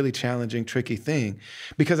is a really challenging, tricky thing.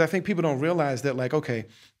 Because I think people don't realize that, like, okay,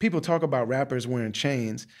 people talk about rappers wearing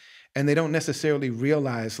chains, and they don't necessarily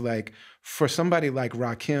realize, like, for somebody like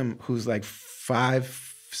Rakim, who's like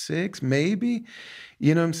 5'6", maybe,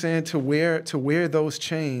 you know what I'm saying, to wear those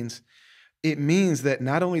chains, it means that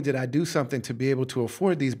not only did I do something to be able to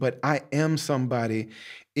afford these, but I am somebody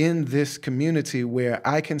in this community where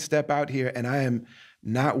I can step out here and I am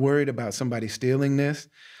not worried about somebody stealing this.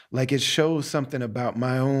 Like it shows something about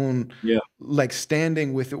my own, yeah, like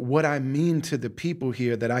standing with what I mean to the people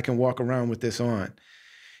here that I can walk around with this on.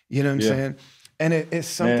 You know what I'm yeah, saying? And it's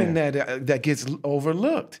something man, that gets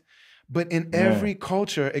overlooked. But in man, every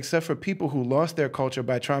culture, except for people who lost their culture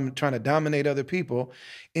by trying to dominate other people,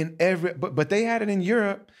 in every but they had it in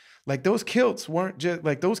Europe. Like those kilts weren't just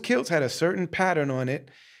like those kilts had a certain pattern on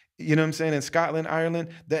it. You know what I'm saying? In Scotland, Ireland,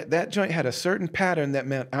 that joint had a certain pattern that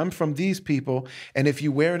meant I'm from these people. And if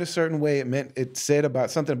you wear it a certain way, it said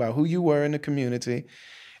about something about who you were in the community.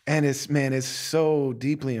 And it's so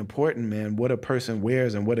deeply important, man, what a person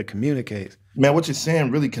wears and what it communicates. man. What you're saying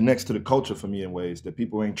really connects to the culture for me in ways that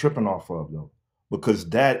people ain't tripping off of though, because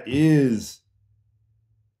that is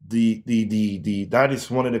the that is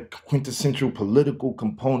one of the quintessential political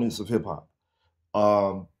components of hip hop.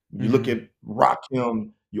 When you look Hmm. at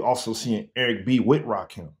Rakim, you also seeing Eric B with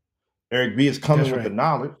Rakim. Eric B is coming That's with the right.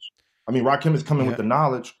 knowledge. I mean, Rakim is coming with Yeah. the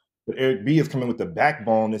knowledge, but Eric B is coming with the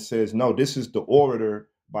backbone that says, no, this is the order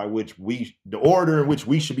in which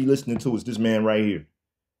we should be listening to is this man right here.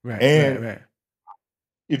 Right, right, And right.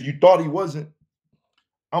 if you thought he wasn't,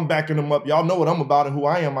 I'm backing him up. Y'all know what I'm about and who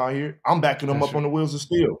I am out here. I'm backing him That's up on right. the wheels of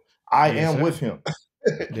steel. I Yes, am with sir. him.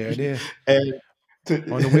 There it is. And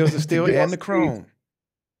On the wheels of to steel get on and the stage chrome.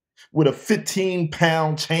 with a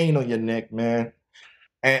 15-pound chain on your neck, man,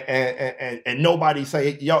 and nobody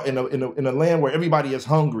say, yo, in a land where everybody is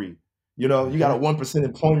hungry, you got a Hmm. 1%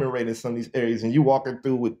 employment rate in some of these areas, and you walking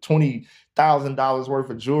through with $20,000 worth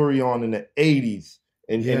of jewelry on in the '80s,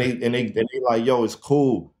 and Yeah. they like, yo, it's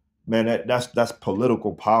cool, man. That's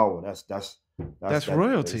political power. That's That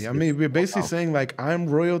royalty. is I it's mean, we're basically powerful. saying like I'm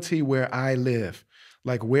royalty where I live.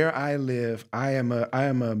 Like where I live, I am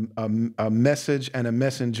a message and a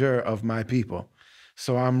messenger of my people.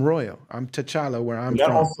 So I'm royal. I'm T'Challa where I'm And that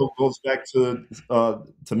from. also goes back to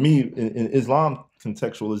me in Islam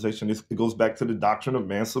contextualization. It goes back to the doctrine of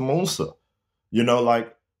Mansa Musa.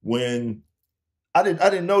 Like when I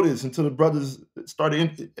didn't know this until the brothers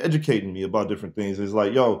started educating me about different things. It's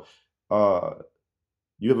like, yo, uh,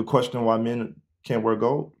 you ever question why men can't wear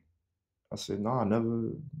gold? I said, no, I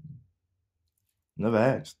never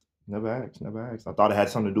asked. Never asked. Never asked. I thought it had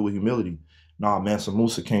something to do with humility. Nah, Mansa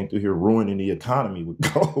Musa came through here ruining the economy with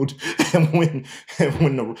gold. and when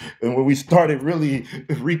and when we started really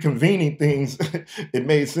reconvening things, it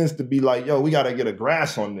made sense to be like, yo, we gotta get a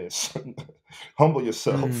grasp on this. Humble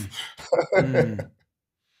yourself. Mm,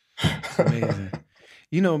 mm, amazing.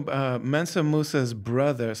 Mansa Musa's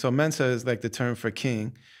brother, so Mansa is like the term for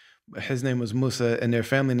king. His name was Musa, and their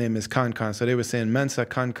family name is Kankan. So they were saying Mensa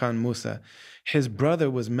Kankan Musa. His brother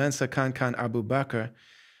was Mensa Kankan Abu Bakr.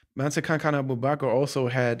 Mansa Kankan Abu Bakr also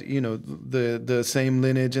had, the same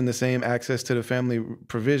lineage and the same access to the family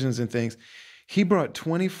provisions and things. He brought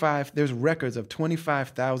 25, there's records of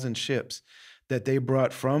 25,000 ships that they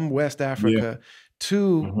brought from West Yeah. Africa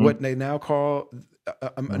to Hmm. what they now call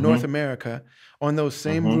North Hmm. America on those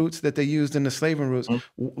same Hmm. routes that they used in the slavery routes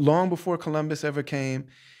long before Columbus ever came,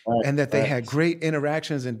 Facts, and that they had facts. great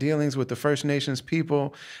interactions and dealings with the First Nations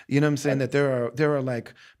people. You know what I'm saying? That Facts. there are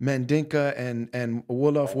like Mandinka and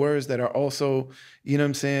Wolof words that are also, you know what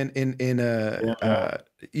I'm saying, in Yeah, man.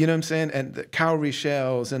 you know what I'm saying, and the cowrie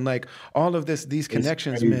shells and like all of these It's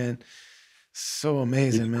connections, crazy. man. So It's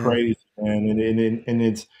amazing, man. crazy, man. And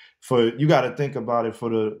it's for you got to think about it for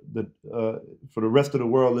the rest of the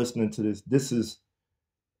world listening to this. This is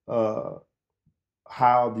uh,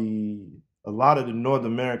 how the a lot of the North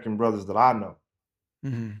American brothers that I know,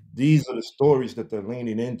 Hmm. these are the stories that they're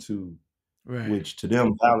leaning into, Right. which to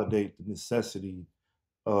them validate the necessity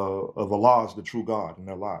of Allah as the true God in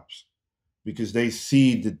their lives, because they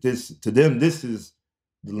see that this to them this is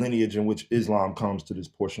the lineage in which Islam comes to this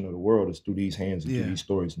portion of the world is through these hands and through Yeah. these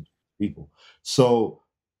stories and people. So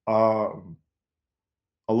um,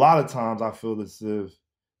 a lot of times I feel as if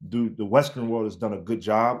the Western world has done a good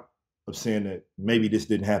job of saying that maybe this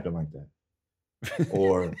didn't happen like that,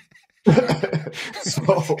 or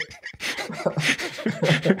so.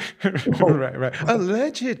 Right, right.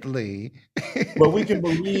 Allegedly. But we can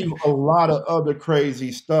believe a lot of other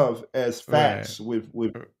crazy stuff as Right. facts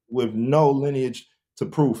with no lineage to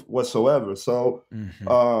proof whatsoever. So Hmm.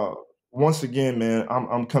 uh once again, man,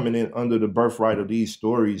 I'm coming in under the birthright of these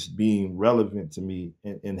stories being relevant to me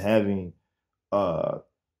and having uh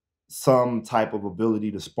some type of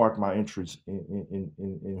ability to spark my interest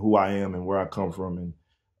in who I am and where I come from and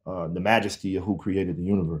the majesty of who created the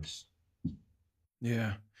universe.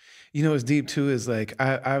 Yeah. You know, what's deep too is like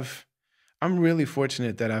I'm really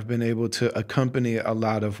fortunate that I've been able to accompany a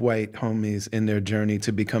lot of white homies in their journey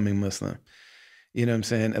to becoming Muslim. You know what I'm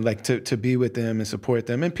saying? And like to be with them and support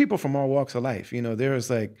them and people from all walks of life. You know, there's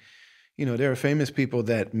like, you know, there are famous people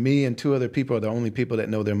that me and two other people are the only people that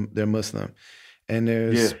know they're Muslim. And Yeah.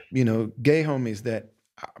 there's, you know, gay homies that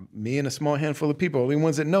me and a small handful of people, are the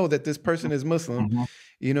ones that know that this person is Muslim. Hmm.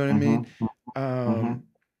 You know what I mean? Hmm. Hmm. Um,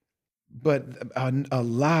 but a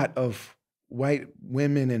lot of white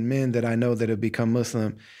women and men that I know that have become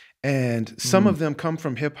Muslim, and some Hmm. of them come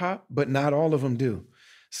from hip hop, but not all of them do.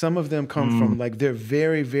 Some of them come Hmm. from like they're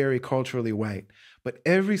very, very culturally white. But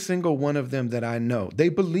every single one of them that I know, they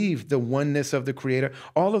believe the oneness of the creator,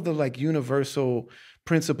 all of the like universal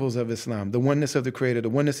principles of Islam, the oneness of the creator, the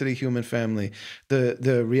oneness of the human family,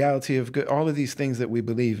 the reality of good, all of these things that we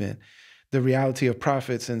believe in, the reality of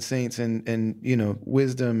prophets and saints and you know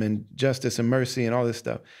wisdom and justice and mercy and all this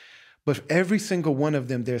stuff. But for every single one of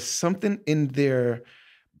them, there's something in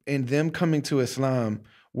them coming to Islam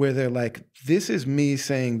where they're like, this is me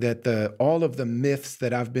saying that the all of the myths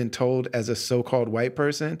that I've been told as a so-called white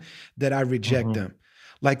person, that I reject Hmm. them.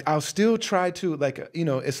 Like I'll still try to like, you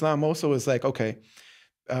know, Islam also is like, okay,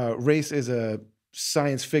 race is a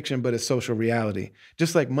science fiction, but a social reality.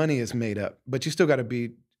 Just like money is made up, but you still got to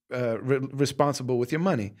be responsible with your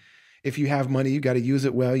money. If you have money, you got to use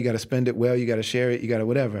it well. You got to spend it well. You got to share it. You got to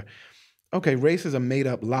whatever. Okay, race is a made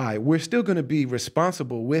up lie. We're still going to be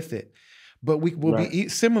responsible with it, but we will Right. be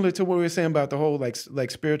similar to what we were saying about the whole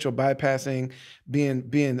like spiritual bypassing, being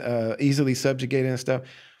easily subjugated and stuff.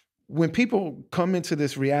 When people come into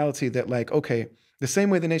this reality that like, okay, the same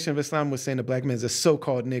way the Nation of Islam was saying the black man is a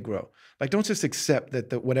so-called Negro. Like, don't just accept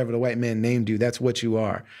that the whatever the white man named you, that's what you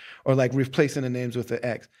are, or like replacing the names with the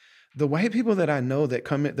X. The white people that I know that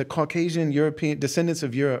come in, the Caucasian European descendants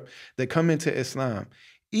of Europe that come into Islam,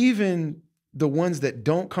 even the ones that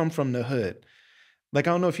don't come from the hood. Like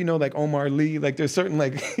I don't know if you know like Omar Lee, like there's certain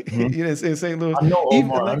like Mhm. you know in St. Louis, I know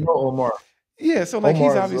even Omar. I like know Omar. yeah, so like he's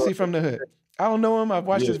Omar is obviously from the hood. I don't know him. I've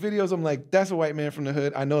watched yeah. his videos. I'm like, that's a white man from the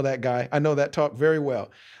hood. I know that guy. I know that talk very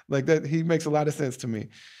well. Like that, he makes a lot of sense to me.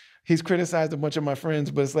 He's criticized a bunch of my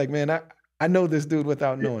friends, but it's like, man, I know this dude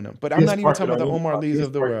without Yeah. knowing him. But I'm He'll not even spark talking it about on the anybody. Omar Lees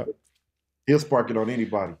of the world. He'll spark it on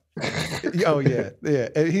anybody. Oh yeah, yeah.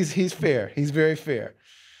 And he's fair. He's very fair.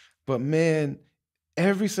 But man,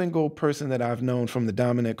 every single person that I've known from the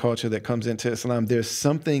dominant culture that comes into Islam, there's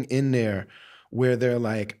something in there where they're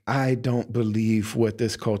like, I don't believe what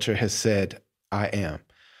this culture has said I am.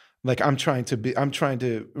 Like I'm trying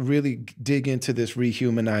to really dig into this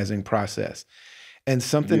rehumanizing process. And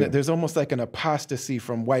something that Yeah. there's almost like an apostasy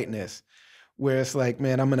from whiteness, where it's like,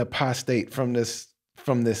 man, I'm an apostate from this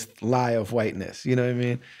lie of whiteness. You know what I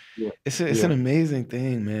mean? Yeah. It's an Yeah. amazing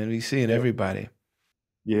thing, man. We see in Yeah. everybody.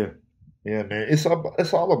 Yeah. Yeah, man. It's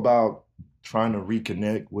all about trying to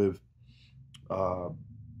reconnect with uh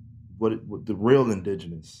what the real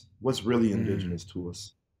indigenous, what's really Mm, indigenous to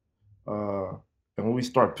us. Uh and when we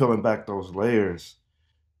start peeling back those layers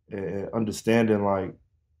and understanding like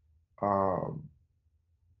um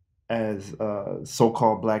as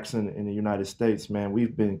so-called blacks in the United States, man,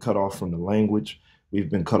 we've been cut off from the language. We've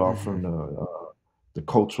been cut off from mhm. the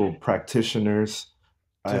cultural practitioners,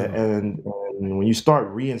 Dude. and when you start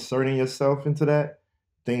reinserting yourself into that,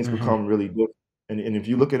 things Mhm. become really different. And if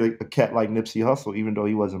you look at a cat like Nipsey Hussle, even though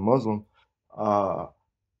he wasn't Muslim, uh,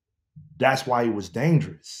 that's why he was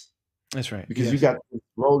dangerous That's right. because you Yes. got this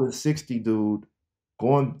rolling 60 dude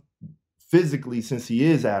going physically, since he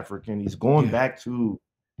is African, he's going Yeah. back to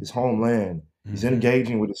his homeland. He's Hmm.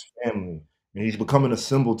 engaging with his family, and he's becoming a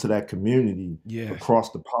symbol to that community Yes.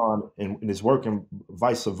 across the pond, and it's working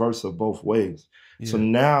vice versa both ways. So Yeah.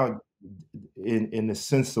 now, in the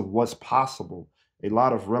sense of what's possible, a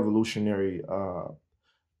lot of revolutionary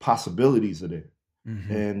possibilities are there,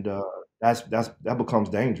 Hmm. and that becomes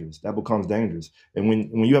dangerous. That becomes dangerous. And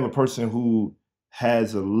when you have a person who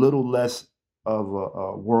has a little less of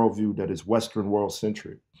a worldview that is Western world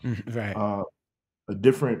centric, Right. uh, a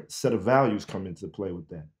different set of values come into play with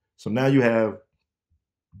that. So now you have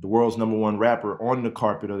the world's number one rapper on the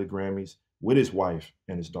carpet of the Grammys with his wife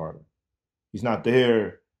and his daughter. He's not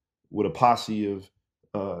there with a posse of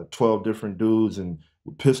 12 different dudes and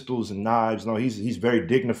with pistols and knives. No, he's very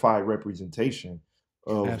dignified representation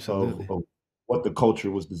Absolutely. of what the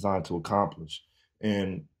culture was designed to accomplish.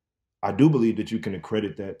 And I do believe that you can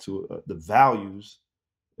accredit that to the values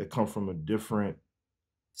that come from a different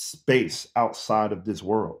space outside of this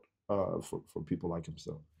world for people like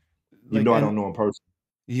himself. Even Like, though I and don't know him personally.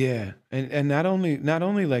 yeah, and not only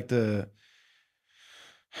like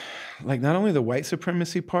not only the white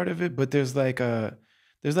supremacy part of it, but there's like a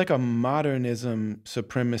modernism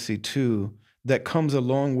supremacy too that comes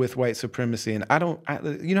along with white supremacy. And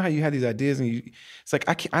you know how you have these ideas and it's like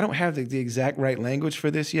I don't have the exact right language for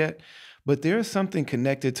this yet, but there is something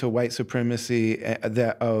connected to white supremacy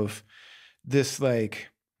that of this like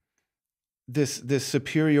this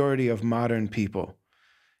superiority of modern people.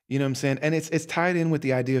 You know what I'm saying? And it's tied in with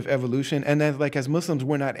the idea of evolution. And then like as Muslims,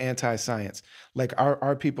 we're not anti-science. Like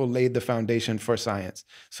our people laid the foundation for science.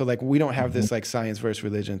 So like we don't have Mhm. this like science versus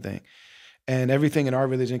religion thing. And everything in our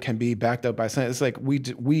religion can be backed up by science. It's like we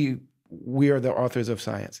are the authors of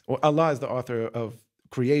science. Well, Allah is the author of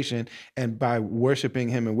creation, and by worshiping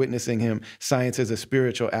him and witnessing him, science is a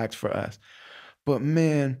spiritual act for us. But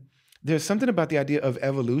man, there's something about the idea of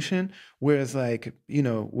evolution, whereas like,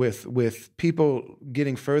 with people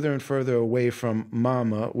getting further and further away from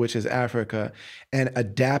mama, which is Africa, and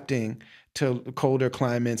adapting to colder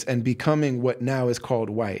climates and becoming what now is called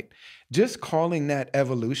white. Just calling that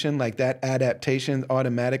evolution, like that adaptation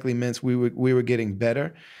automatically meant we were getting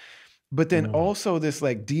better. But then Mm. also this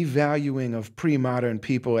like devaluing of pre-modern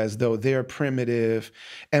people as though they're primitive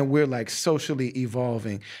and we're like socially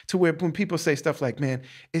evolving, to where when people say stuff like, man,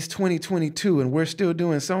 it's 2022 and we're still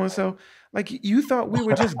doing so and so, like you thought we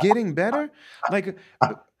were just getting better? Like,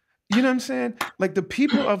 you know what I'm saying? Like the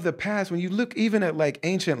people of the past, when you look even at like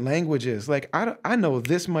ancient languages, like I know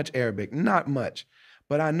this much Arabic, not much,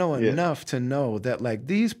 but I know Yeah, enough to know that like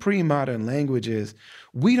these pre-modern languages,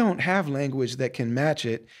 we don't have language that can match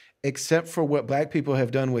it except for what black people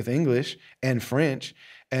have done with English and French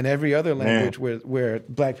and every other man. language where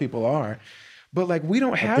black people are. But like we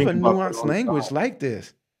don't I have think a about that nuanced all the time. language like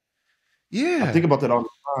this. I Yeah. think about that all the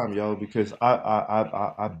time, yo, because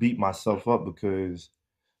I beat myself up because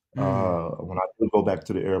Mm. when I do go back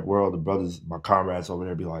to the Arab world, the brothers, my comrades over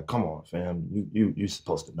there, be like, "Come on, fam, you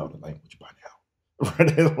supposed to know the language by now."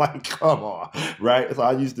 Right? They're like, "Come on," right? So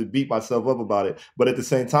I used to beat myself up about it, but at the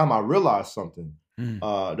same time, I realized something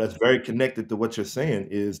Mm. that's very connected to what you're saying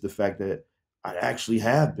is the fact that I actually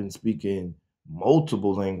have been speaking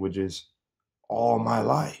multiple languages all my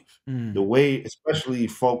life. The Mm. way, especially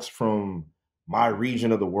folks from my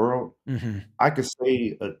region of the world, Hmm. I could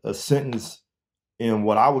say a sentence in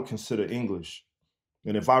what I would consider English.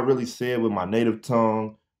 And if I really say it with my native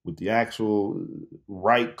tongue, with the actual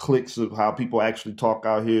right clicks of how people actually talk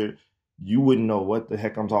out here, you wouldn't know what the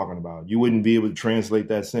heck I'm talking about. You wouldn't be able to translate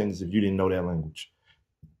that sentence if you didn't know that language.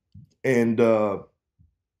 And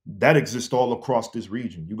that exists all across this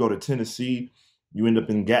region. You go to Tennessee, you end up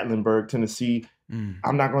in Gatlinburg, Tennessee. Mm.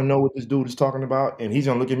 I'm not gonna know what this dude is talking about, and he's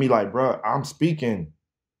gonna look at me like, "Bro, I'm speaking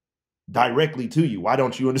directly to you. Why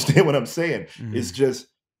don't you understand what I'm saying?" It's Mm. just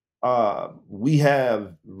we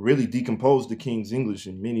have really decomposed the King's English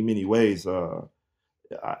in many, many ways, and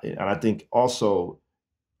I think also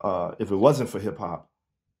if it wasn't for hip hop,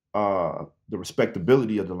 the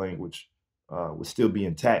respectability of the language would still be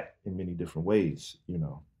intact in many different ways. You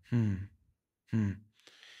know. Mm. Mm.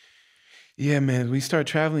 Yeah, man. We start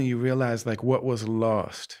traveling, you realize like what was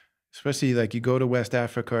lost. Especially like you go to West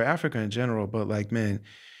Africa or Africa in general, but like, man,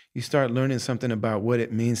 you start learning something about what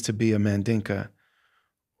it means to be a Mandinka.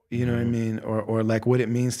 You know what I Hmm. mean? Or like what it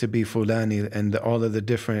means to be Fulani and all of the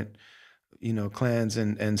different, clans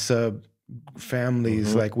and sub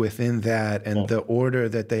families Hmm. like within that Yeah. and the order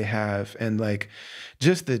that they have and like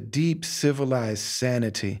just the deep civilized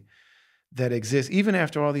sanity that exists even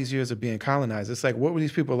after all these years of being colonized. It's like what were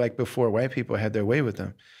these people like before white people had their way with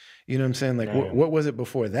them? You know what I'm saying? Like what Man. what was it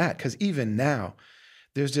before that? Because even now,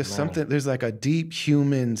 There's just Man, something, there's like a deep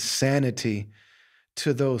human sanity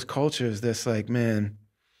to those cultures that's like, man,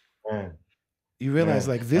 man, you realize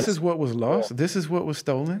man. like And this is what was lost, this is what was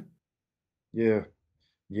stolen. yeah,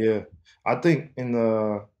 yeah. I think in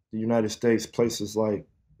the United States, places like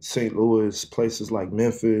St. Louis, places like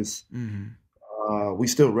Memphis, Mhm. we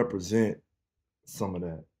still represent some of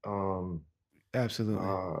that. Absolutely.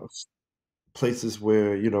 Uh, Places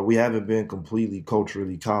where we haven't been completely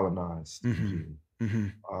culturally colonized Mhm. completely.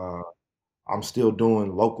 Mhm. Uh, I'm still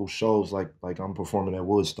doing local shows like I'm performing at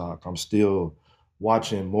Woodstock. I'm still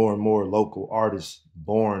watching more and more local artists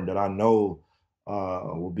born that I know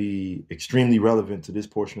will be extremely relevant to this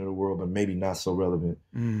portion of the world, but maybe not so relevant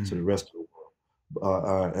to the Mm. rest of the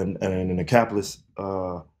world. And in the capitalist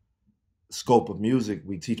scope of music,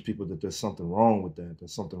 we teach people that there's something wrong with that.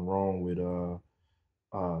 There's something wrong with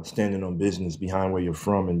standing on business behind where you're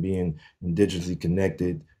from and being indigenously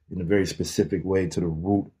connected in a very specific way to the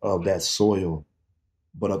root of that soil.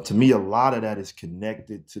 But to me, a lot of that is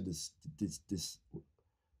connected to this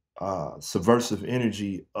subversive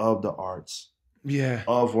energy of the arts, Yeah.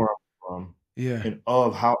 of where I'm from, Yeah. and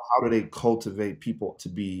of how do they cultivate people to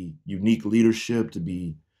be unique leadership, to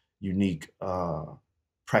be unique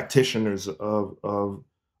practitioners of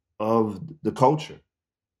the culture,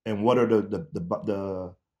 and what are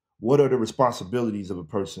the what are the responsibilities of a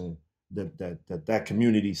person that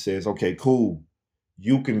community says, okay, cool,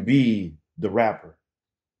 you can be the rapper,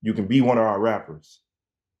 you can be one of our rappers.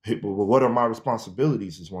 Hey, but what are my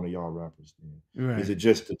responsibilities as one of y'all rappers then? Is Right. it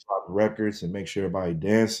just to drop records and make sure everybody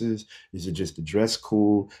dances? Is it just to dress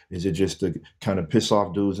cool? Is it just to kind of piss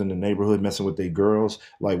off dudes in the neighborhood messing with their girls?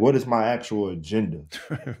 Like, what is my actual agenda?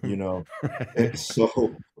 You know? And Right.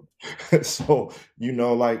 so, so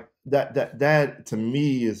like that to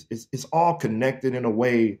me it's all connected in a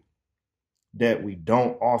way that we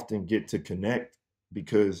don't often get to connect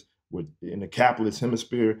because with in the capitalist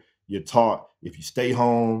hemisphere, you're taught if you stay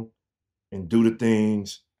home and do the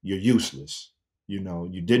things, you're useless.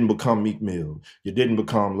 You didn't become Meek Mill. You didn't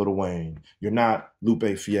become Lil Wayne. You're not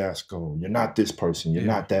Lupe Fiasco. You're not this person. You're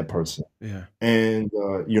Yeah. not that person. Yeah. And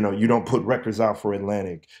you don't put records out for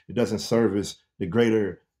Atlantic. It doesn't service the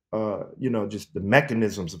greater, just the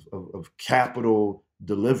mechanisms of capital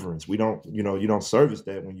deliverance. We don't, you don't service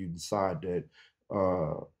that when you decide that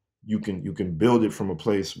you can build it from a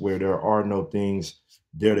place where there are no things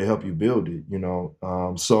there to help you build it.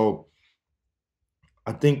 So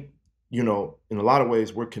I think, in a lot of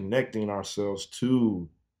ways, we're connecting ourselves to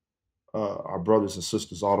our brothers and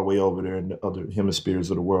sisters all the way over there in the other hemispheres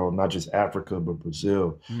of the world, not just Africa, but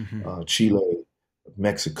Brazil, Mhm. Chile,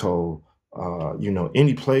 Mexico,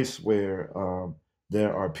 any place where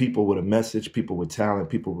there are people with a message, people with talent,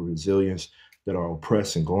 people with resilience that are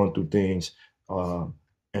oppressed and going through things, uh,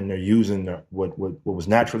 and they're using what was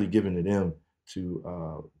naturally given to them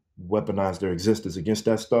to weaponize their existence against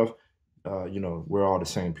that stuff. We're all the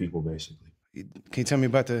same people, basically. Can you tell me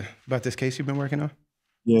about this case you've been working on?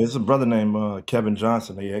 Yeah, it's a brother named Kevin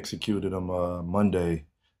Johnson. They executed him Monday.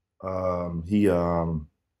 He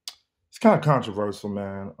It's kind of controversial,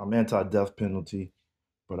 man. I'm anti-death penalty,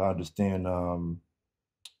 but I understand the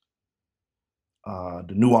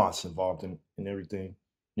nuance involved in everything.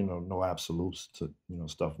 No absolutes to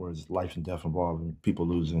stuff where it's life and death involved, and people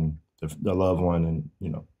losing their loved one, and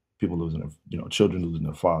people losing their children losing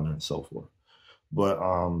their father, and so forth. But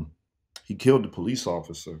he killed the police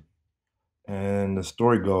officer, and the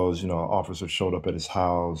story goes, an officer showed up at his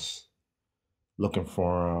house looking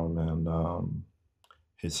for him, and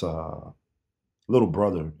his little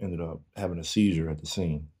brother ended up having a seizure at the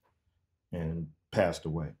scene and passed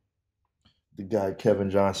away. The guy, Kevin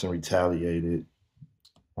Johnson, retaliated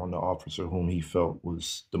on the officer whom he felt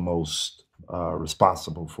was the most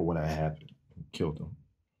responsible for what had happened and killed him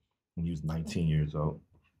when he was 19 years old.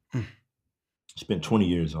 Mm. Spent 20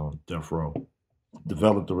 years on death row.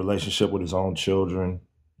 Developed a relationship with his own children,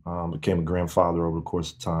 became a grandfather over the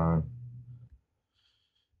course of time.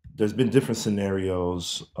 There's been different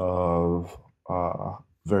scenarios of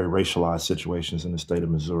very racialized situations in the state of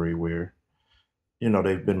Missouri where,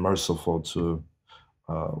 they've been merciful to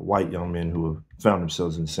white young men who have found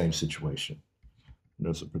themselves in the same situation.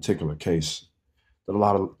 There's a particular case that a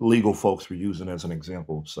lot of legal folks were using as an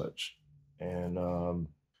example of such. And the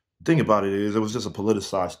thing about it is, it was just a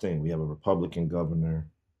politicized thing. We have a Republican governor,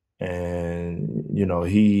 and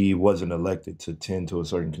he wasn't elected to tend to a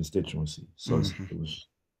certain constituency, so Mhm. it was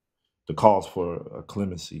the calls for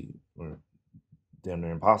clemency were damn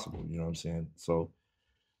near impossible. You know what I'm saying? So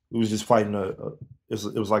it was just fighting it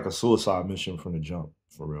was like a suicide mission from the jump,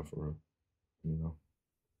 for real, for real. You know.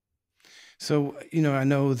 So, I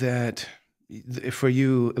know that for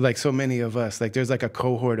you, like so many of us, like there's like a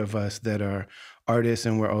cohort of us that are artists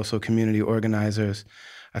and we're also community organizers.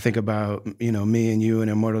 I think about, me and you and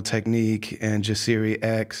Immortal Technique and Jasiri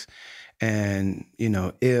X and,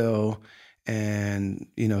 Ill and,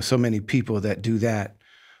 so many people that do that.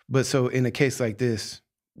 But so in a case like this,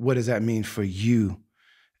 what does that mean for you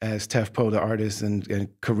as Tef Poe, the artist, and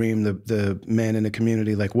Kareem, the man in the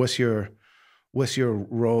community? Like, what's your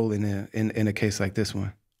role in a case like this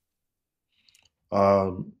one?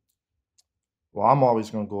 Um, well, I'm always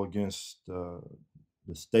going to go against the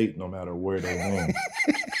state, no matter where they land.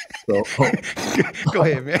 So, Go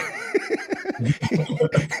ahead, man.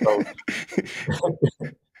 so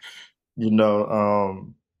you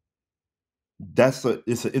know,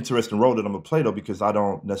 it's an interesting role that I'm gonna play though, because I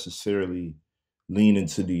don't necessarily lean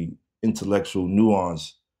into the intellectual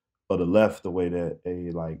nuance of the left the way that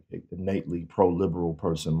a like innately pro-liberal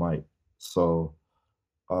person might. So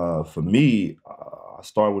for me, I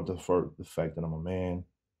start with the fact that I'm a man.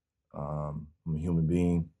 I'm a human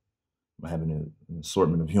being. I'm having an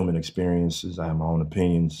assortment of human experiences. I have my own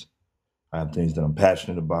opinions. I have things that I'm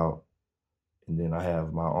passionate about, and then I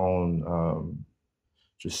have my own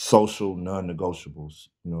just social non-negotiables.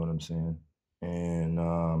 You know what I'm saying? And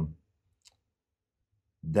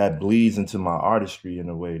that bleeds into my artistry in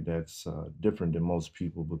a way that's different than most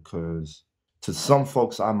people, because to some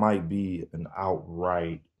folks I might be an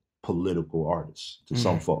outright political artist. To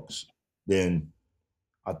some Mhm. folks, then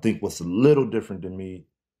I think what's a little different than me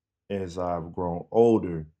as I've grown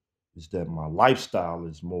older is that my lifestyle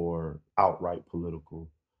is more outright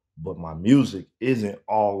political, but my music isn't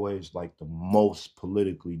always like the most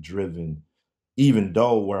politically driven, even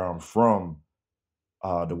though where I'm from,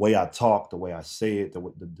 the way I talk, the way I say it,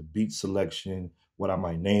 the beat selection, what I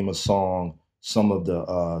might name a song, some of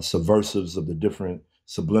the subversives of the different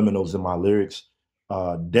subliminals in my lyrics,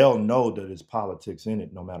 they'll know that there's politics in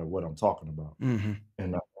it no matter what I'm talking about. Mhm.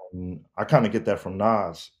 And I kind of get that from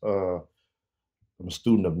Nas. I'm a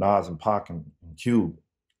student of Nas and Pac and Cube.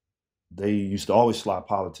 They used to always slide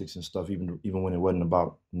politics and stuff, even when it wasn't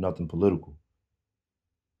about nothing political.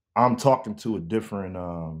 I'm talking to a different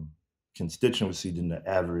constituency than the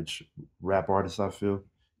average rap artist, I feel,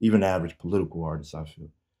 even the average political artist, I feel,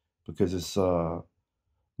 because it's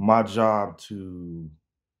my job to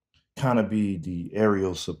kind of be the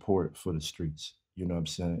aerial support for the streets. You know what I'm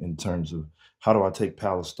saying? In terms of how do I take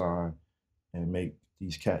Palestine and make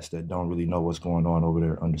these cats that don't really know what's going on over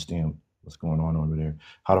there understand what's going on over there?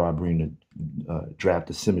 How do I bring the draft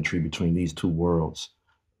the symmetry between these two worlds,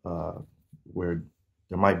 uh, where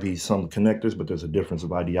there might be some connectors, but there's a difference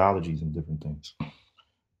of ideologies and different things.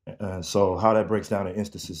 And so, how that breaks down in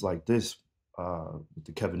instances like this, with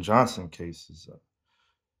the Kevin Johnson case, is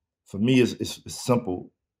for me is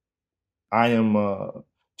simple. I am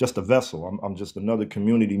just a vessel. I'm just another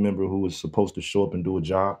community member who is supposed to show up and do a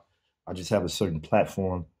job. I just have a certain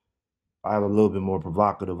platform. I have a little bit more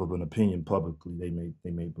provocative of an opinion publicly.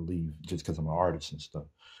 They may believe just because I'm an artist and stuff.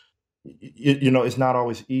 It's not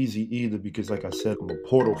always easy either, because, like I said, I'm a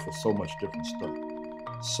portal for so much different stuff.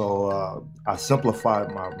 So I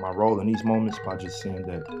simplified my role in these moments by just saying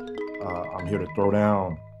that I'm here to throw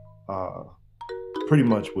down, uh, pretty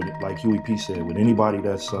much with it, like Huey P said, with anybody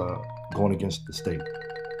that's going against the state.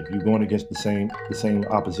 If you're going against the same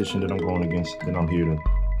opposition that I'm going against, then I'm here to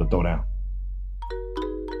throw down.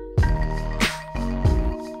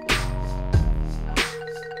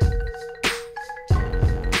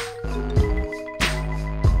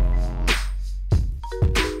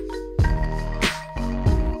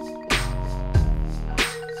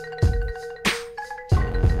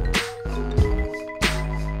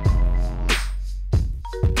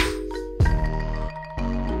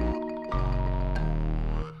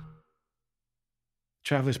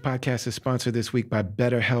 Travelers Podcast is sponsored this week by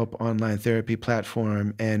BetterHelp online therapy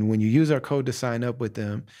platform. And when you use our code to sign up with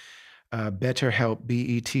them, BetterHelp,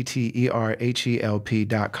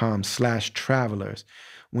 BetterHelp.com/travelers.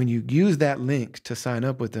 When you use that link to sign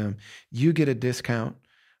up with them, you get a discount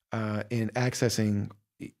in accessing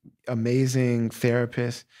amazing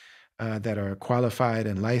therapists that are qualified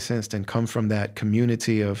and licensed and come from that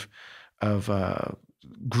community of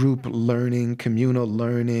group learning, communal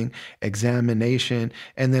learning, examination,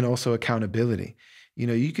 and then also accountability.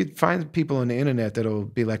 You could find people on the internet that'll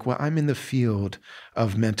be like, well, I'm in the field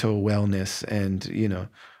of mental wellness and,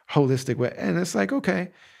 holistic way. And it's like,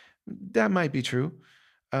 okay, that might be true.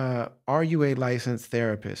 Are you a licensed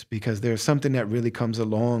therapist? Because there's something that really comes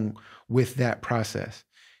along with that process.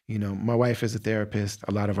 My wife is a therapist.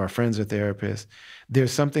 A lot of our friends are therapists.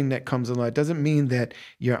 There's something that comes along. It doesn't mean that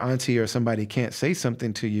your auntie or somebody can't say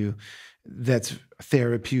something to you that's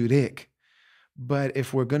therapeutic, But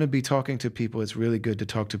if we're going to be talking to people, it's really good to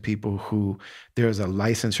talk to people who there's a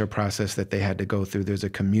licensure process that they had to go through. There's a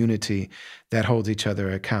community that holds each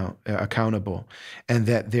other accountable, and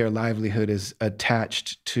that their livelihood is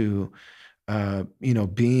attached to,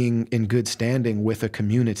 being in good standing with a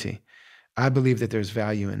community. I believe that there's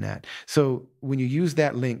value in that. So when you use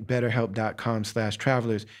that link,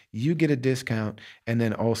 betterhelp.com/travelers, you get a discount. And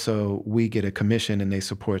then also we get a commission and they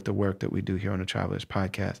support the work that we do here on the Travelers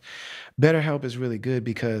Podcast. BetterHelp is really good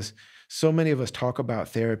because so many of us talk about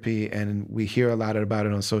therapy and we hear a lot about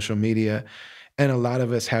it on social media. And a lot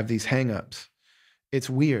of us have these hangups. It's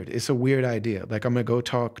weird. It's a weird idea. Like I'm gonna go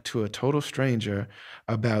talk to a total stranger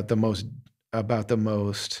about the most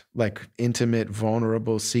like intimate,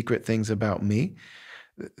 vulnerable, secret things about me.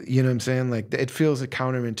 You know what I'm saying? Like it feels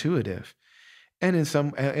counterintuitive. And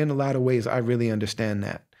in a lot of ways, I really understand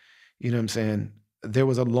that. You know what I'm saying? There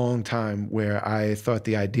was a long time where I thought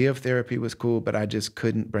the idea of therapy was cool, but I just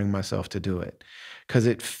couldn't bring myself to do it because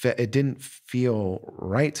it didn't feel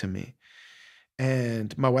right to me.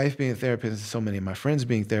 And my wife being a therapist and so many of my friends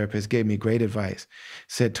being therapists gave me great advice.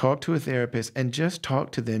 Said, talk to a therapist and just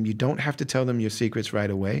talk to them. You don't have to tell them your secrets right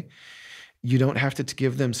away. You don't have to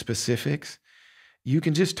give them specifics. You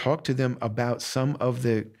can just talk to them about some of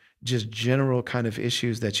the just general kind of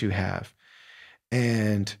issues that you have.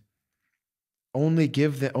 And only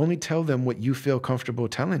tell them what you feel comfortable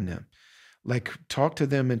telling them. Like talk to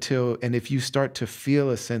them and if you start to feel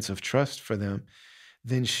a sense of trust for them,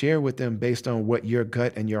 then share with them based on what your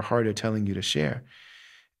gut and your heart are telling you to share.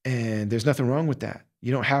 And there's nothing wrong with that.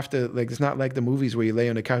 You don't have to, like, it's not like the movies where you lay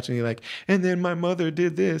on the couch and you're like, and then my mother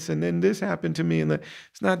did this, and then this happened to me. And it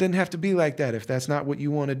doesn't have to be like that if that's not what you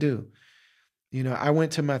want to do. I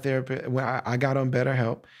went to my therapist when I got on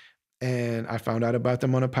BetterHelp and I found out about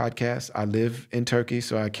them on a podcast. I live in Turkey,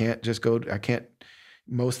 so most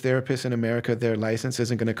therapists in America, their license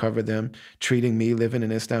isn't going to cover them treating me living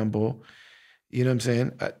in Istanbul. You know what I'm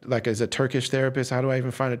saying? Like as a Turkish therapist, how do I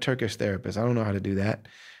even find a Turkish therapist? I don't know how to do that.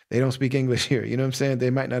 They don't speak English here. You know what I'm saying? They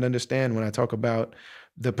might not understand when I talk about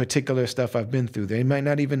the particular stuff I've been through. They might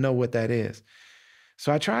not even know what that is.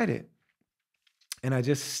 So I tried it. And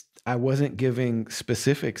I wasn't giving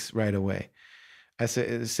specifics right away.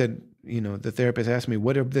 The therapist asked me,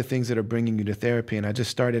 what are the things that are bringing you to therapy? And I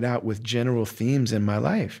just started out with general themes in my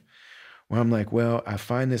life where I'm like, well, I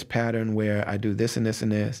find this pattern where I do this and this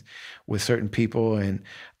and this with certain people and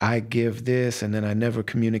I give this and then I never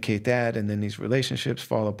communicate that. And then these relationships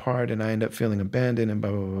fall apart and I end up feeling abandoned and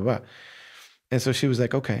blah, blah, blah, blah. And so she was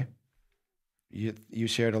like, okay, you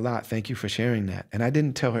shared a lot. Thank you for sharing that. And I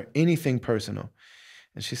didn't tell her anything personal.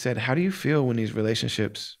 And she said, how do you feel when these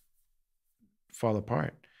relationships fall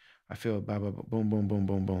apart? I feel blah, blah, blah, boom, boom, boom,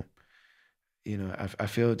 boom, boom. I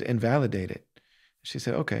feel invalidated. She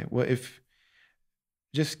said, okay, well, if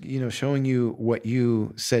just, showing you what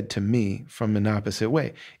you said to me from an opposite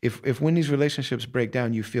way. If when these relationships break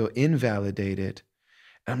down, you feel invalidated,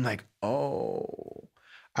 I'm like, oh,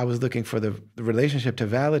 I was looking for the relationship to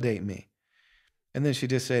validate me. And then she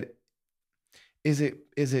just said, is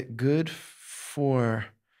it good for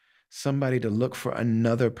somebody to look for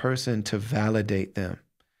another person to validate them?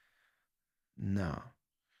 No.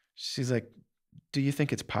 She's like, do you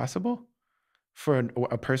think it's possible for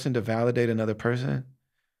a person to validate another person?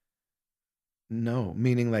 No,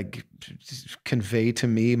 meaning like convey to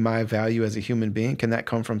me my value as a human being. Can that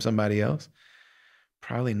come from somebody else?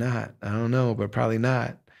 Probably not. I don't know, but probably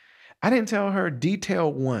not. I didn't tell her detail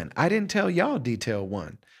one. I didn't tell y'all detail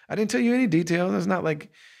one. I didn't tell you any details. It's not like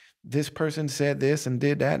this person said this and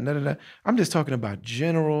did that. And I'm just talking about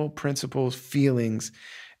general principles, feelings,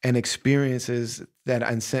 and experiences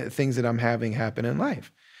and things that I'm having happen in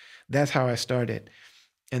life. That's how I started.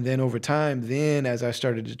 And then over time, as I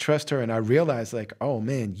started to trust her and I realized like, oh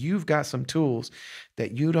man, you've got some tools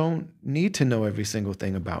that you don't need to know every single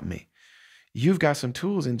thing about me. You've got some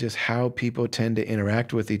tools in just how people tend to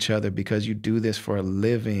interact with each other because you do this for a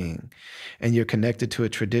living and you're connected to a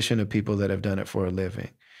tradition of people that have done it for a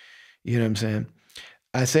living. You know what I'm saying?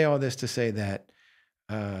 I say all this to say that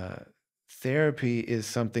therapy is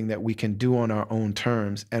something that we can do on our own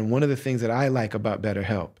terms. And one of the things that I like about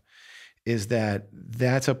BetterHelp is that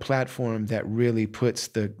that's a platform that really puts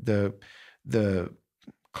the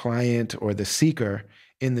client or the seeker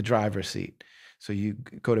in the driver's seat. So you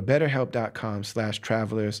go to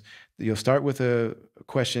betterhelp.com/travelers. You'll start with a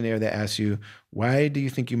questionnaire that asks you, why do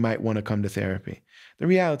you think you might want to come to therapy? The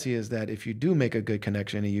reality is that if you do make a good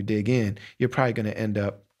connection and you dig in, you're probably going to end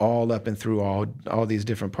up all up and through all these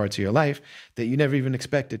different parts of your life that you never even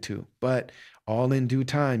expected to. But all in due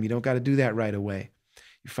time, you don't got to do that right away.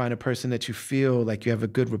 You find a person that you feel like you have a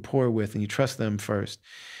good rapport with and you trust them first.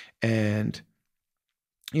 And,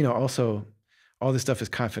 also all this stuff is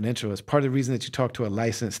confidential. It's part of the reason that you talk to a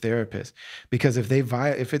licensed therapist, because if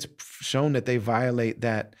it's shown that they violate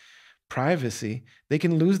that privacy, they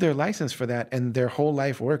can lose their license for that, and their whole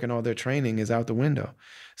life work and all their training is out the window.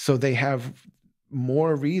 So they have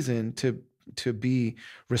more reason to be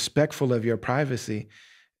respectful of your privacy.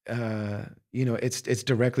 It's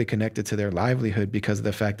directly connected to their livelihood because of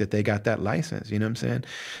the fact that they got that license. You know what I'm saying?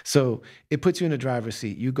 So it puts you in the driver's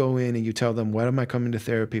seat. You go in and you tell them, what am I coming to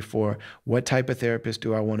therapy for? What type of therapist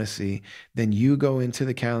do I want to see? Then you go into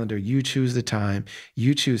the calendar, you choose the time,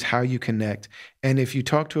 you choose how you connect. And if you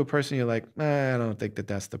talk to a person, you're like, I don't think that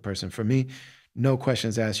that's the person for me. No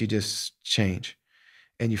questions asked. You just change.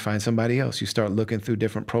 And you find somebody else. You start looking through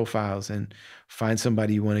different profiles and find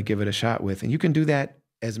somebody you want to give it a shot with. And you can do that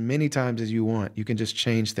as many times as you want. You can just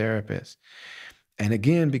change therapists. And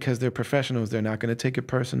again, because they're professionals, they're not going to take it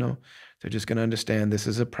personal. They're just going to understand this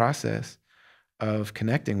is a process of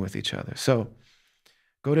connecting with each other. So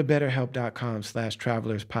go to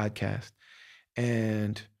betterhelp.com/travelerspodcast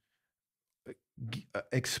and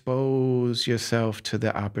expose yourself to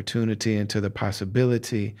the opportunity and to the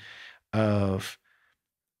possibility of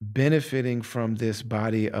benefiting from this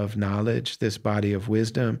body of knowledge, this body of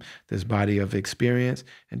wisdom, this body of experience,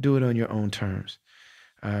 and do it on your own terms.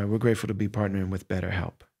 We're grateful to be partnering with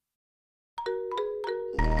BetterHelp.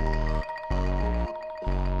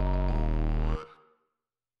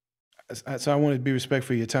 So I want to be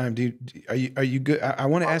respectful of your time. Are you good? I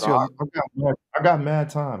want to ask you. I got mad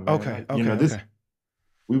time, man. Okay. Okay.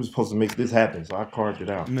 We were supposed to make this happen, so I carved it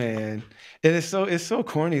out. Man, it's so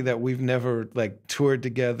corny that we've never like toured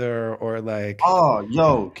together or like. Oh,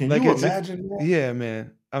 yo, can like you imagine that? Yeah,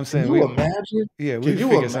 man. I'm saying Can you imagine? Yeah, Can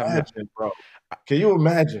you imagine, bro? Can you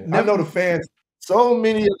imagine? I know the fans. So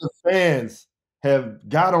many of the fans have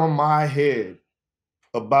got on my head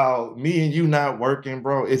about me and you not working,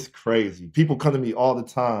 bro. It's crazy. People come to me all the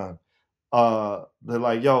time. They're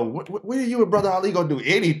like, yo, when are you and Brother Ali gonna do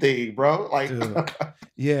anything, bro? Like, dude,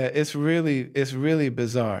 yeah, it's really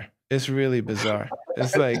bizarre. It's really bizarre.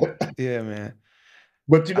 It's like, yeah, man.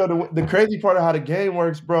 But the crazy part of how the game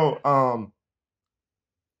works, bro.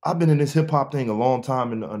 I've been in this hip hop thing a long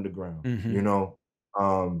time in the underground, and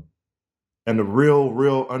the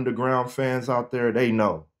real underground fans out there, they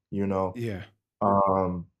know, Yeah.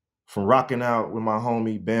 From rocking out with my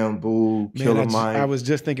homie Bamboo, Killer Mike. I was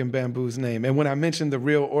just thinking Bamboo's name. And when I mentioned the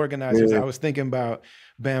real organizers, I was thinking about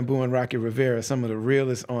Bamboo and Rocky Rivera, some of the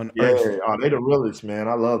realest on earth. Yeah, they the realest, man.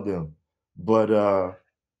 I love them. But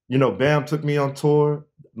Bam took me on tour.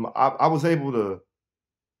 I was able to.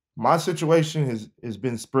 My situation has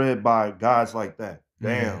been spread by guys like that.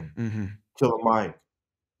 Bam, Killer Mike,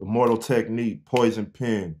 Immortal Technique, Poison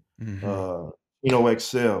Pen,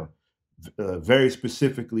 XL. Very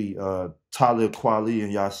specifically, Talib Kweli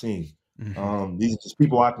and Yasin. These are just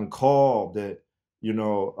people I can call that, they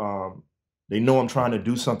know I'm trying to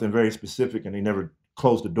do something very specific and they never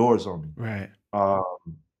close the doors on me. Right.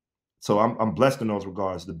 So I'm blessed in those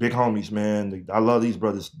regards. The big homies, man. I love these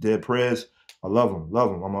brothers. Dead Prez, I love them.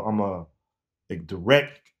 I'm a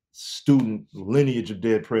direct student lineage of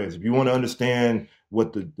Dead Prez. If you want to understand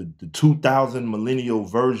what the 2000 millennial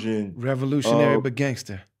version, revolutionary but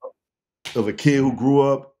gangster, of a kid who grew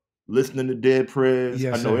up listening to Dead Prez.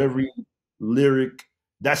 Yes, I know every lyric.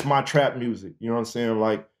 That's my trap music. You know what I'm saying?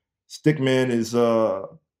 Like, Stickman is a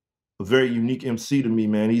very unique MC to me,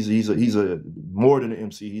 man. He's a more than an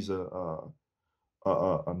MC. He's a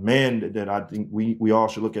man that I think we all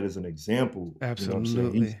should look at as an example. Absolutely. You know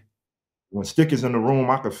what I'm saying? When Stick is in the room,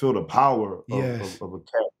 I can feel the power of a cat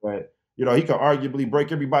that, he could arguably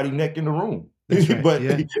break everybody's neck in the room. Right. But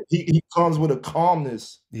he comes with a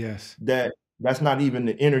calmness. Yes. That's not even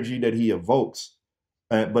the energy that he evokes.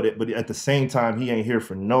 But at the same time, he ain't here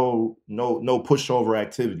for no pushover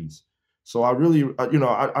activities. So I really,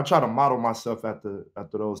 I try to model myself after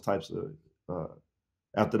those types of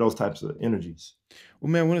energies.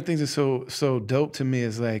 Well, man, one of the things that's so dope to me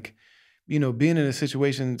is like, being in a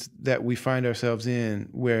situation that we find ourselves in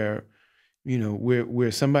where,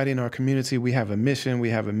 we're somebody in our community, we have a mission, we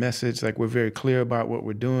have a message, like we're very clear about what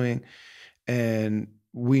we're doing. And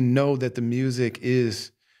we know that the music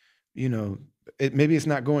is, maybe it's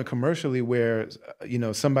not going commercially where,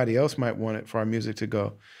 somebody else might want it for our music to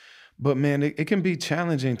go. But man, it can be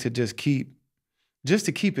challenging to just keep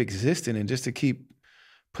existing and just to keep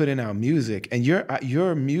putting out music. And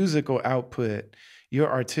your musical output, your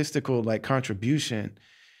artistical like contribution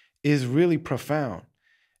is really profound.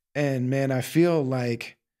 And man, I feel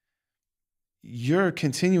like, you're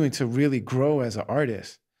continuing to really grow as an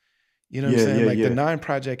artist. You know what I'm Yeah, saying? yeah, Like the yeah. Nine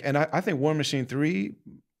Project, and I think War Machine 3,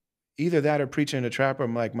 either that or Preacher and the Trapper are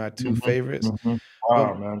like my two Mhm, favorites. mhm. But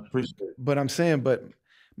Wow, man, appreciate it. I'm saying, but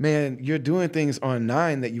man, you're doing things on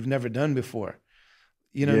Nine that you've never done before.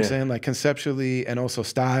 You know what I'm Yeah. saying? Like conceptually and also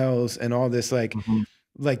styles and all this, Mhm.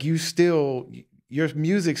 like you still, your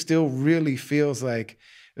music still really feels like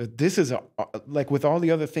this is like with all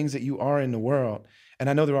the other things that you are in the world, and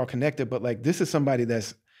I know they're all connected, but like this is somebody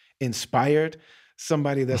that's inspired,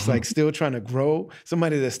 somebody that's like still trying to grow,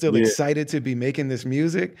 somebody that's still Yeah. excited to be making this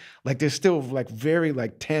music. Like there's still like very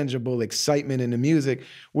like tangible excitement in the music.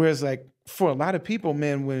 Whereas like for a lot of people,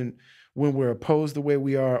 man, when we're opposed the way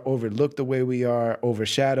we are, overlooked the way we are,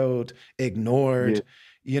 overshadowed, Yeah. ignored,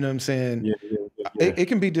 you know what I'm saying? Yeah, yeah, yeah, yeah. It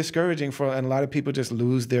can be discouraging for, and a lot of people just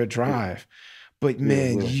lose their Yeah, drive. But yeah,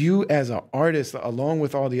 man, yeah. you as an artist, along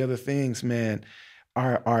with all the other things, man,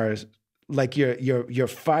 are like your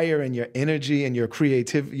fire and your energy and your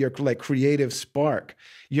creative, your like creative spark.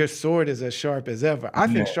 Your sword is as sharp as ever. I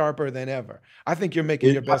think Man, sharper than ever. I think you're making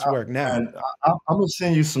it your best work now. man, I'm gonna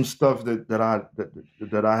send you some stuff that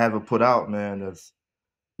I haven't put out, man, that's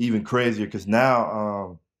even crazier. Because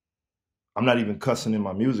now, I'm not even cussing in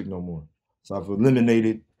my music no more. So I've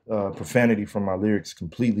eliminated profanity from my lyrics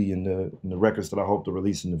completely in the records that I hope to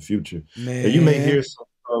release in the future. And you may hear Man, some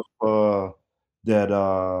stuff that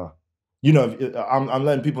I'm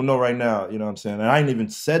letting people know right now. You know what I'm saying? And I ain't even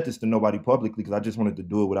said this to nobody publicly because I just wanted to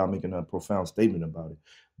do it without making a profound statement about it.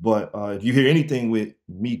 But if you hear anything with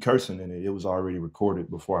me cursing in it, it was already recorded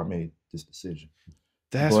before I made this decision.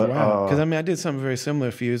 that's But wild. Because I mean, I did something very similar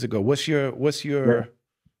a few years ago. What's yeah. your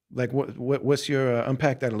like what's your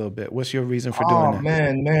unpack that a little bit? What's your reason for doing Oh that?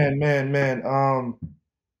 man, man, man, man.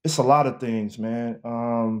 It's a lot of things, man.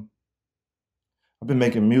 I've been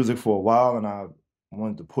making music for a while, and I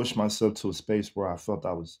wanted to push myself to a space where I felt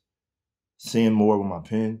I was seeing more with my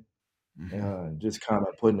pen. Mhm. Just kind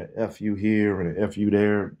of putting an FU here and an FU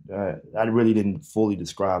there. I really didn't fully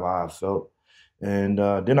describe how I felt, and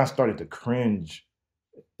then I started to cringe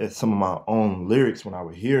at some of my own lyrics when I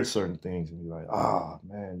would hear certain things and be like, "Ah,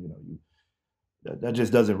 man, that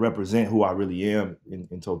just doesn't represent who I really am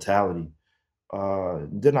in totality."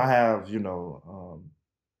 Then I have,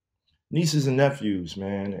 nieces and nephews,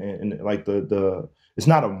 man, and like the it's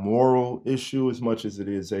not a moral issue as much as it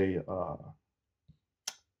is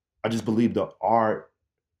I just believe the art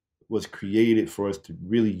was created for us to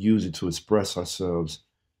really use it to express ourselves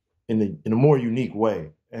in a more unique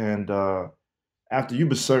way. And after you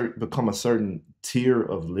become a certain tier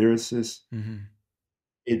of lyricist, Mhm.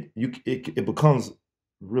 it becomes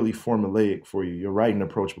really formulaic for you. Your writing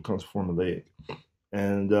approach becomes formulaic,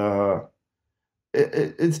 and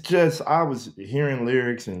it's just I was hearing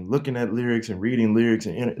lyrics and looking at lyrics and reading lyrics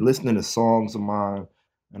and listening to songs of mine,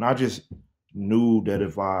 and I just knew that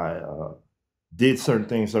if I did certain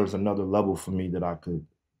things, there was another level for me that I could,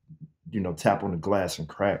 tap on the glass and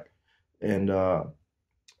crack. And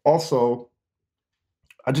also,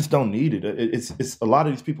 I just don't need it. It's a lot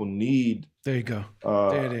of these people need There you go. uh,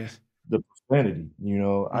 There it is. the profanity.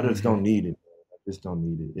 I just don't Mhm. need it. I just don't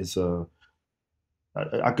need it.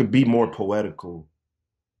 I could be more poetical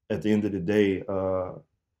at the end of the day.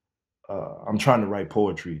 I'm trying to write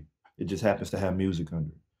poetry. It just happens to have music under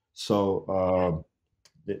it. So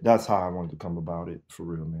that's how I wanted to come about it for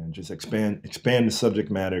real, man. Just expand the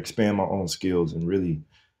subject matter, expand my own skills, and really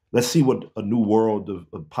let's see what a new world of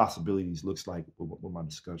possibilities looks like with my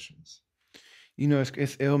discussions. You know,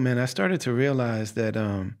 it's ill, man. I started to realize that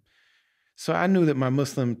so I knew that my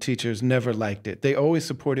Muslim teachers never liked it. They always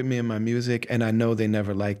supported me in my music, and I know they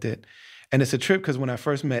never liked it. And it's a trip because when I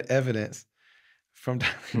first met Evidence from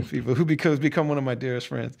people who becomes become one of my dearest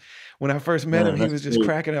friends, when I first met him, Man, he that's was just great.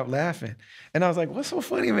 cracking up laughing, and I was like, "What's so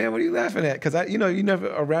funny, man? What are you laughing at?" Because you never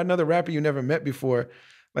around another rapper you never met before,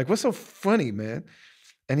 like, what's so funny, man?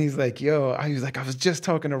 And he's like, "Yo," I was like, "I was just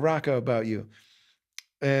talking to Rocka about you."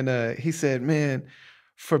 And he said, "Man,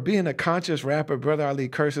 for being a conscious rapper, Brother Ali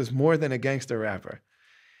curses more than a gangster rapper."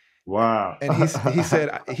 Wow. And he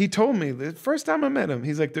said he told me the first time I met him,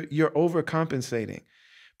 he's like, "You're overcompensating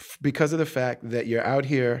because of the fact that you're out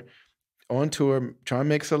here on tour, trying to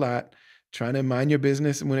make a lot, trying to mind your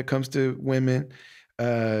business when it comes to women. You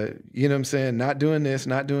know what I'm saying? Not doing this,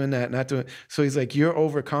 not doing that, not doing." So he's like, "You're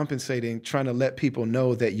overcompensating, trying to let people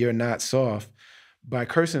know that you're not soft by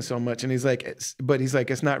cursing so much." And he's like, but he's like,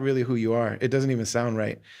 "It's not really who you are. It doesn't even sound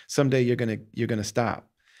right. Someday you're gonna stop."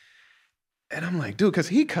 And I'm like, dude, because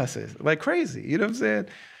he cusses like crazy. You know what I'm saying?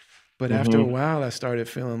 But after a Hmm. while, I started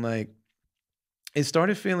feeling like it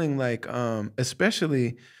started feeling like,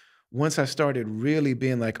 especially once I started really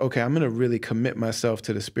being like, okay, I'm gonna really commit myself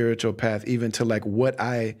to the spiritual path, even to like what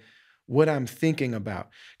I'm thinking about.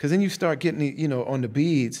 Because then you start getting, you know, on the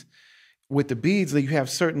beads. With the beads, like, you have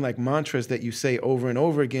certain like mantras that you say over and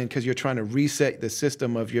over again because you're trying to reset the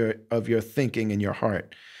system of your thinking in your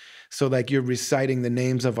heart. So like you're reciting the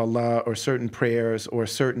names of Allah or certain prayers or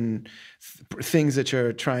certain things that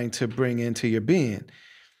you're trying to bring into your being.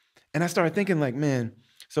 And I started thinking like, man,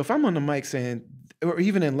 so if I'm on the mic saying, or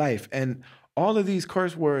even in life, and all of these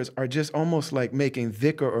curse words are just almost like making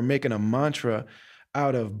dhikr or making a mantra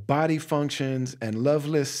out of body functions and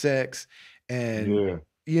loveless sex and Yeah.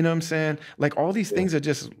 you know what I'm saying? Like all these Yeah. things are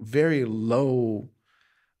just very low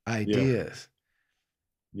Yeah. ideas.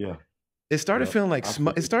 Yeah. It started Yeah. feeling like it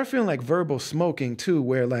Absolutely. started feeling like verbal smoking too,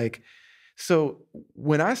 where like so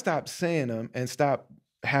when I stopped saying them and stopped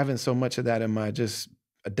having so much of that in my just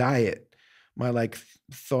a diet, my like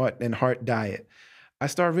thought and heart diet, I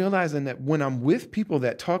started realizing that when I'm with people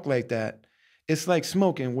that talk like that, it's like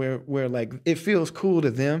smoking where like it feels cool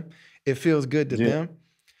to them, it feels good to Yeah. them.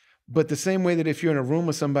 But the same way that if you're in a room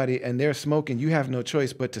with somebody and they're smoking, you have no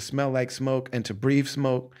choice but to smell like smoke and to breathe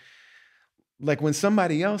smoke. Like when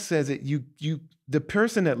somebody else says it, you the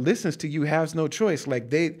person that listens to you has no choice. Like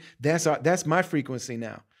that's my frequency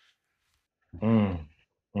now. Mm.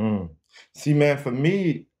 Mm. See, man, for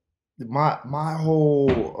me, my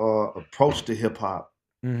whole approach to hip hop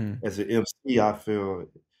Hmm. as an MC, I feel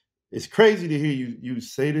it's crazy to hear you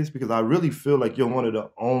say this because I really feel like you're one of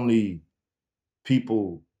the only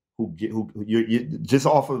people who get who you just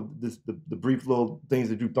off of this the brief little things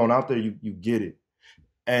that you've thrown out there, you get it.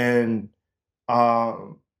 And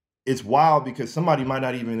um it's wild because somebody might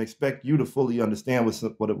not even expect you to fully understand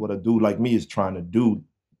what a dude like me is trying to do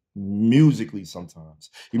musically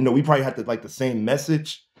sometimes. Even though we probably have to like the same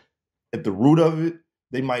message at the root of it,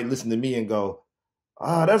 they might listen to me and go,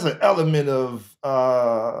 there's an element of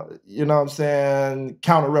you know what I'm saying,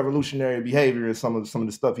 counter-revolutionary behavior in some of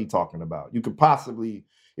the stuff he's talking about. You could possibly,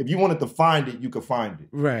 if you wanted to find it, you could find it.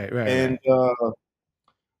 Right, right, And right.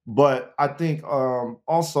 but I think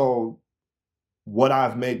also what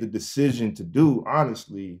I've made the decision to do,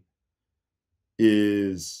 honestly,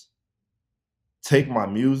 is take my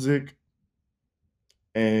music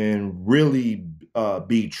and really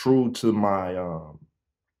be true to my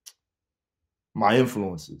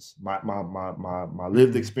influences, my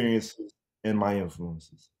lived Hmm. experiences and my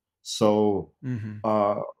influences. So Hmm.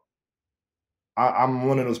 uh, I'm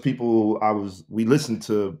one of those people. We listened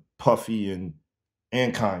to Puffy and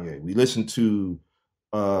Kanye. We listened to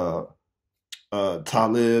uh,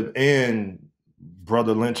 Talib and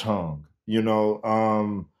Brother Lynch Hung. You know,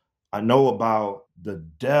 I know about the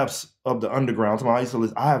depths of the underground. So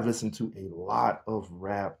I have listened to a lot of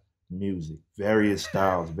rap music, various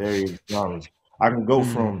styles, various genres. I can go Hmm.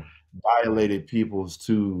 from Dilated Peoples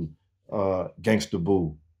to Gangsta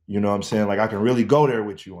Boo. You know what I'm saying? Like I can really go there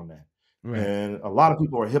with you on that. Right. And a lot of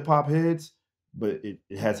people are hip hop heads, but it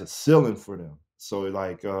has a ceiling for them. So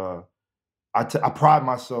like I pride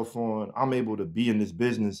myself on I'm able to be in this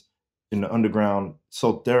business in the underground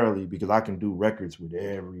so thoroughly because I can do records with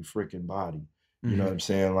every freaking body. You know what Hmm. I'm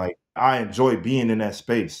saying? Like I enjoy being in that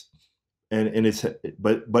space. And it's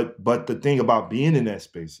but the thing about being in that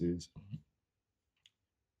space is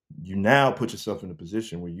you now put yourself in a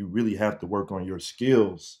position where you really have to work on your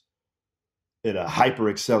skills at a hyper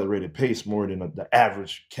accelerated pace more than the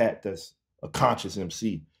average cat that's a conscious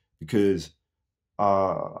MC because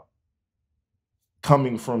uh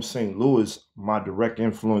coming from St. Louis, my direct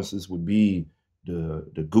influences would be the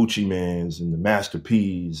Gucci Mans and the Master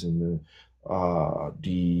P's and the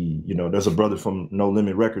you know, there's a brother from No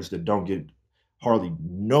Limit Records that don't get hardly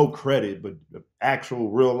no credit, but the actual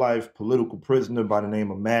real life political prisoner by the name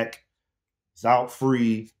of Mac is out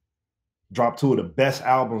free, dropped two of the best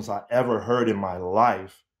albums I ever heard in my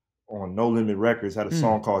life on No Limit Records, had a Mm.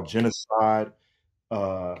 song called Genocide.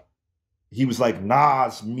 Uh, he was like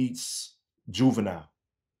Nas meets Juvenile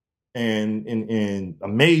and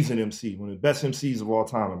amazing MC, one of the best MCs of all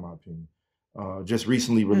time, in my opinion. Just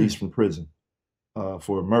recently released Mm. from prison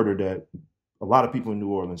for a murder that a lot of people in New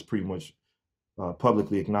Orleans pretty much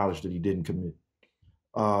publicly acknowledged that he didn't commit.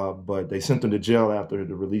 But they sent him to jail after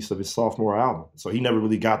the release of his sophomore album. So he never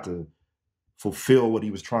really got to fulfill what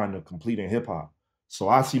he was trying to complete in hip hop. So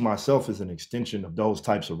I see myself as an extension of those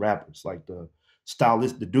types of rappers, like the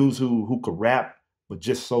stylists, the dudes who could rap, but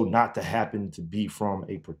just so not to happen to be from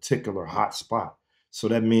a particular hot spot. So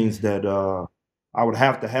that means Hmm. that I would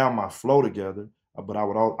have to have my flow together, but I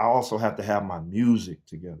also have to have my music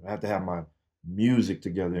together. I have to have my music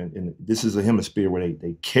together, and this is a hemisphere where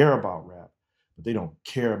they care about rap, but they don't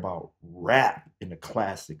care about rap in the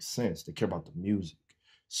classic sense. They care about the music.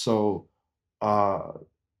 So uh,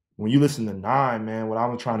 when you listen to Nine, man, what I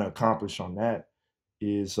was trying to accomplish on that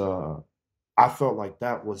is I felt like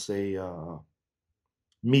that was a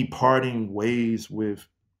me parting ways with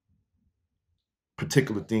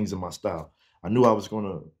particular things in my style. I knew I was going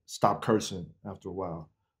to stop cursing after a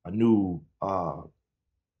while. I knew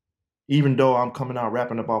even though I'm coming out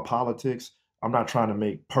rapping about politics, I'm not trying to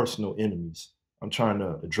make personal enemies. I'm trying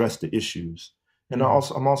to address the issues. And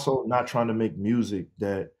Mm-hmm. I'm also not trying to make music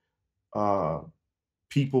that uh,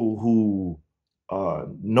 people who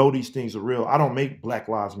know these things are real. I don't make Black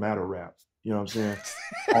Lives Matter rap. You know what I'm saying?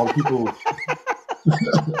 All the people,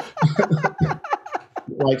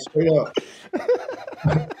 like straight up,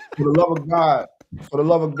 for the love of God, for the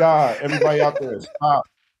love of God, everybody out there, stop.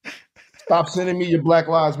 Stop sending me your Black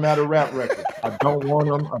Lives Matter rap records. I don't want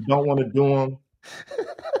them. I don't want to do them.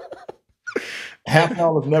 Half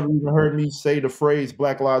y'all have never even heard me say the phrase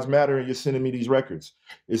Black Lives Matter, and you're sending me these records.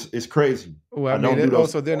 It's crazy. Well, I I mean, don't do those.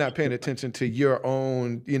 also they're not paying attention to your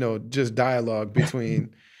own, just dialogue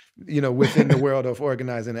between, within the world of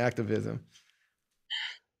organizing activism.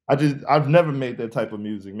 I've never made that type of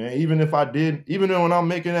music, man. Even if I did, even though when I'm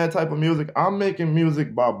making that type of music, I'm making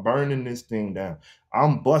music by burning this thing down.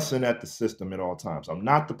 I'm busting at the system at all times. I'm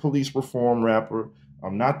not the police reform rapper.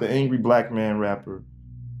 I'm not the angry black man rapper.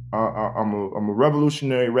 I'm a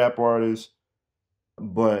revolutionary rap artist,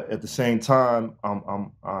 but at the same time,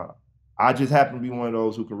 I just happen to be one of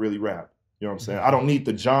those who can really rap. You know what I'm saying? I don't need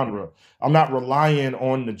the genre. I'm not relying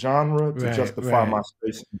on the genre to Right, justify right. my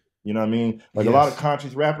space. You know what I mean? Like a lot of Yes,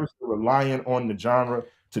 conscious rappers are relying on the genre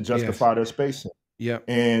to yes. justify their spacing. Yep.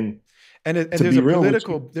 And And to there's be a real with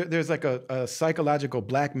you, there's like a psychological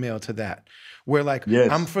blackmail to that, where like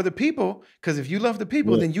I'm yes, for the people, because if you love the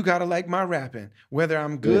people, yes, then you gotta like my rapping, whether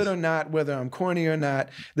I'm good yes, or not, whether I'm corny or not.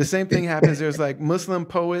 The same thing happens. There's like Muslim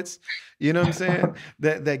poets, you know what I'm saying,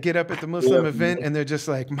 that get up at the yeah, Muslim event and they're just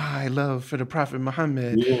like, my love for the Prophet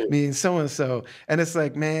Muhammad yeah, means so and so, and it's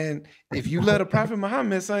like, man, if you love the Prophet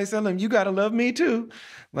Muhammad, sallam, you gotta love me too.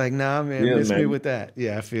 Like, nah, man, yeah, miss me man. with that.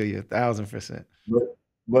 Yeah, I feel you, 1,000%. But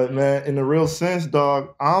but man, in the real sense,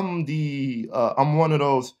 dog, I'm one of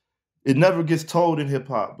those. It never gets told in hip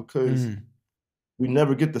hop because Mm, we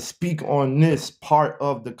never get to speak on this part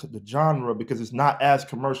of the genre because it's not as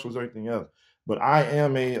commercial as everything else. But I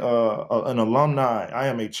am an alumni. I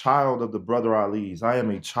am a child of the Brother Ali's. I am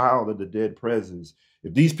a child of the Dead Presidents.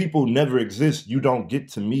 If these people never exist, you don't get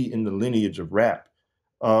to me in the lineage of rap.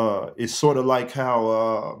 It's sort of like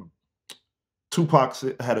how Tupac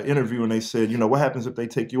had an interview and they said, you know, what happens if they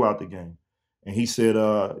take you out the game? And he said,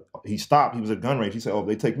 he stopped. He was at gun range. He said, oh, if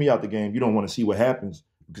they take me out the game, you don't want to see what happens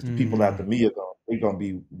because the people after mm, me they're gonna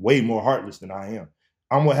be way more heartless than I am.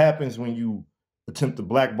 I'm what happens when you attempt to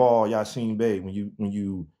blackball Yasin Bey, when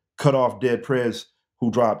you cut off Dead Prez,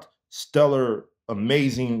 who dropped stellar,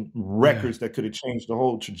 amazing yeah. records that could have changed the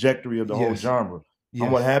whole trajectory of the whole Yes. genre.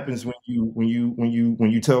 I'm what Yes. happens when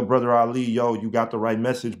you tell Brother Ali, yo, you got the right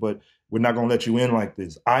message, but we're not going to let you in like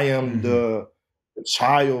this. I am Hmm. the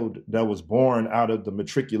child that was born out of the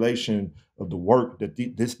matriculation of the work that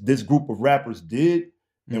this group of rappers did.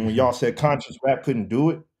 And when y'all Hmm. said conscious rap couldn't do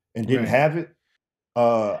it and didn't Right. have it,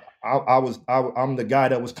 I'm the guy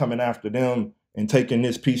that was coming after them and taking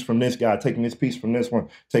this piece from this guy, taking this piece from this one,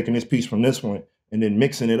 taking this piece from this one, and then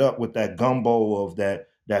mixing it up with that gumbo of that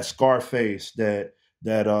Scarface, that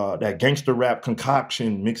gangster rap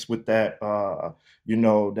concoction mixed with that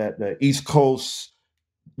that East Coast,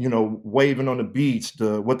 waving on the beats,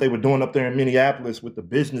 what they were doing up there in Minneapolis with the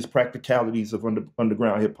business practicalities of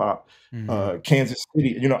underground hip hop, Hmm. Kansas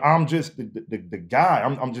City. I'm just the guy.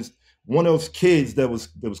 I'm just one of those kids that was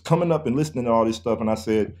coming up and listening to all this stuff, and I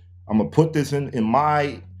said, I'm gonna put this in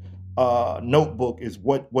my notebook is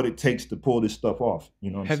what it takes to pull this stuff off.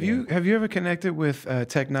 You know what I'm Have saying? you have you ever connected with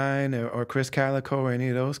Tech Nine or Chris Calico or any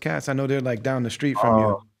of those cats? I know they're like down the street from Uh,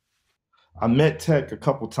 you. I met Tech a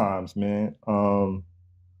couple times, man.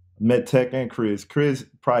 Met Tech and Chris. Chris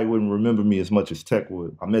probably wouldn't remember me as much as Tech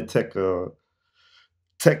would. I met Tech.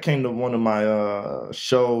 Tech came to one of my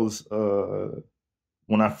shows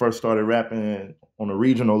when I first started rapping on a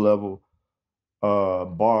regional level.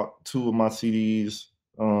 Bought two of my CDs.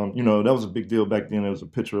 That was a big deal back then. There was a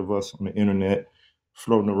picture of us on the internet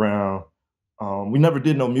floating around. We never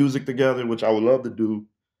did no music together, which I would love to do.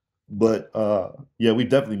 But yeah, we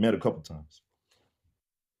definitely met a couple times.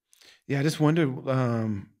 Yeah, I just wondered.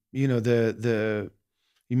 The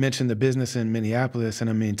you mentioned the business in Minneapolis, and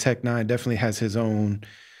I mean Tech Nine definitely has his own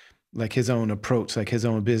approach, like his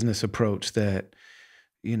own business approach that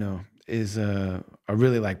is a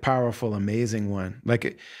really like powerful, amazing one.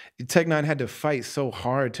 Like Tech Nine had to fight so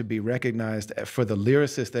hard to be recognized for the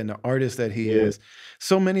lyricist and the artist that he Yeah, is.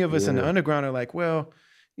 So many of us in the yeah, underground are like, well,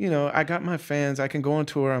 I got my fans. I can go on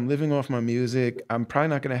tour. I'm living off my music. I'm probably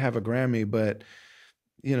not going to have a Grammy, but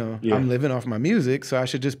yeah. I'm living off my music, so I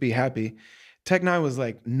should just be happy. Tech Nine was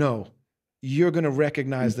like, no, you're gonna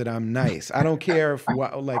recognize that I'm nice. I don't care if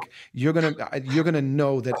what like you're gonna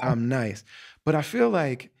know that I'm nice. But I feel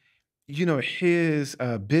like his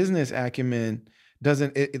business acumen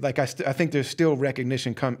doesn't like I think there's still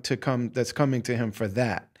recognition come that's coming to him for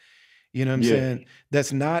that. You know what I'm Yeah, saying?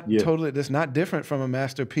 yeah, That's not different from a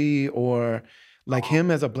Master P or like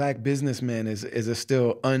him as a black businessman is a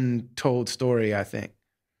still untold story, I think.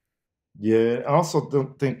 yeah. I also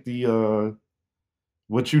don't think the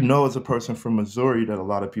what you know as a person from Missouri that a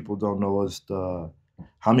lot of people don't know is the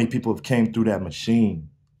how many people have came through that machine.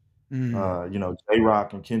 Mm, J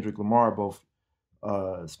Rock and Kendrick Lamar both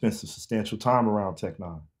spent some substantial time around Tech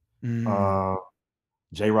Nine. mm, Uh,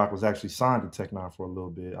 J Rock was actually signed to Tech Nine for a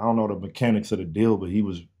little bit. I don't know the mechanics of the deal, but he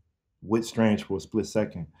was with Strange for a split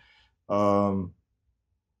second. Um,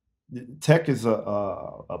 Tech is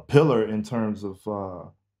a pillar in terms of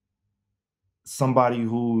somebody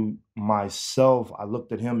who myself I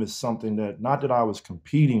looked at him as something that not that I was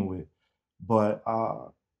competing with, but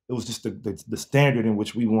it was just the standard in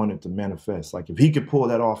which we wanted to manifest. Like if he could pull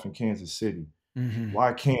that off in Kansas City, mhm.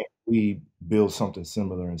 why can't we build something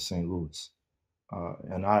similar in St. Louis?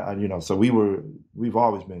 And so we've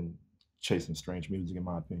always been chasing strange music, in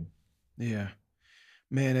my opinion. Yeah.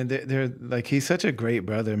 Man, and they're like he's such a great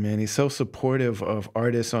brother, man. He's so supportive of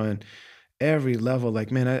artists on every level.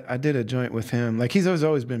 Like, man, I did a joint with him. Like he's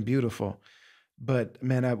always been beautiful. But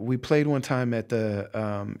man, we played one time at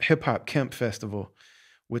the Hip Hop Kemp Festival,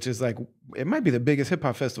 which is like it might be the biggest hip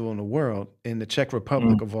hop festival in the world in the Czech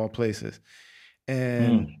Mm, Republic of all places.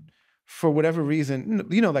 And mm, for whatever reason,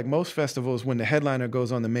 like most festivals, when the headliner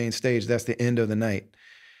goes on the main stage, that's the end of the night.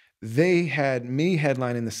 They had me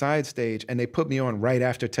headlining the side stage and they put me on right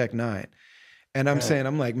after Tech Nine. And dang.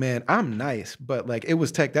 I'm like, man, I'm nice. But like it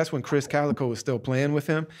was Tech, that's when Chris Calico was still playing with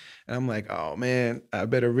him. And I'm like, oh man, I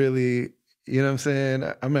better really, you know what I'm saying?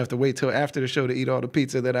 I'm gonna have to wait till after the show to eat all the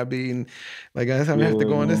pizza that I've eaten. Like I'm gonna have to Yeah,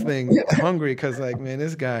 go on this man. thing hungry because like, man,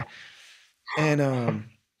 this guy. And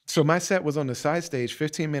so my set was on the side stage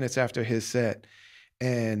 15 minutes after his set.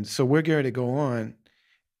 And so we're getting to go on.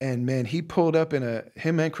 And man,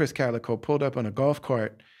 him and Chris Calico pulled up on a golf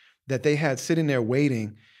cart that they had sitting there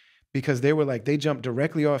waiting because they were like, they jumped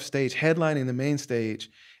directly off stage, headlining the main stage,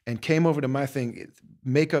 and came over to my thing,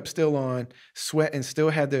 makeup still on, sweat, and still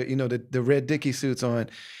had the red Dickie suits on.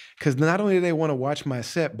 Because not only did they want to watch my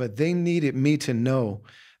set, but they needed me to know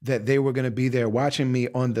that they were going to be there watching me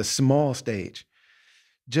on the small stage.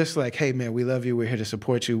 Just like, hey man, we love you. We're here to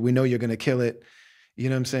support you. We know you're going to kill it. You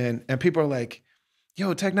know what I'm saying? And people are like,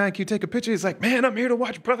 yo, Tech Nine, can you take a picture? He's like, man, I'm here to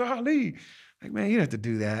watch Brother Ali. Like, man, you don't have to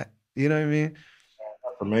do that. You know what I mean?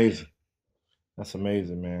 That's amazing. That's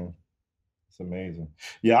amazing, man. It's amazing.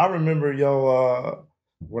 Yeah, I remember,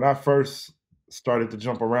 when I first started to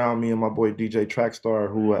jump around, me and my boy DJ Trackstar,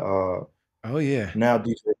 who Oh yeah. now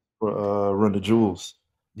DJ for Run the Jewels.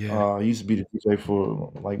 Yeah. He used to be the DJ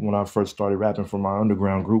for like when I first started rapping for my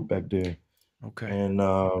underground group back there. Okay. And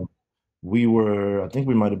I think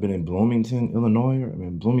we might have been in Bloomington, Illinois, or I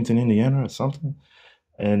mean Bloomington, Indiana, or something.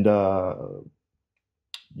 And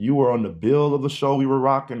you were on the bill of the show we were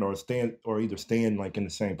rocking, or either staying like in the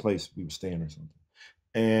same place we were staying or something.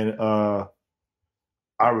 And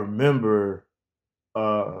I remember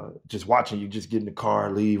just watching you just get in the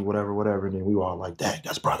car, leave, whatever, whatever. And then we were all like, dang,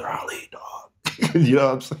 that's Brother Ali, dog. You know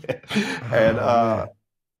what I'm saying? And Oh man.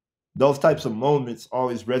 those types of moments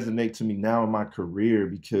always resonate to me now in my career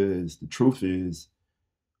because the truth is,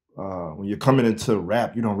 when you're coming into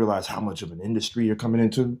rap, you don't realize how much of an industry you're coming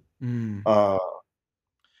into. Mm. Uh,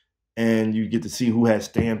 and you get to see who has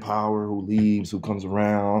stand power, who leaves, who comes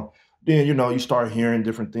around. Then you start hearing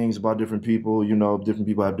different things about different people. Different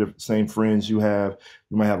people have different same friends you have.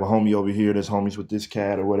 You might have a homie over here that's homies with this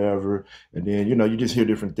cat or whatever, and then you just hear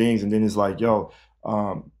different things, and then it's like, yo,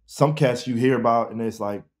 some cats you hear about, and it's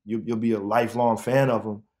like you'll be a lifelong fan of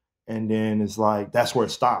them, and then it's like that's where it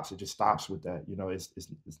stops. It just stops with that.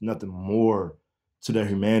 It's nothing more to their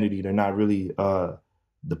humanity. They're not really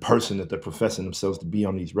the person that they're professing themselves to be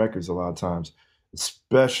on these records a lot of times,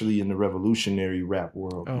 especially in the revolutionary rap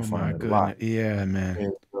world. You Oh find my that a lot. goodness. Yeah, man.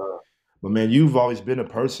 And, but man, you've always been a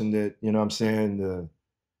person that, what I'm saying,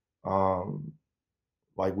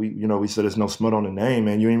 like we said there's no smut on the name,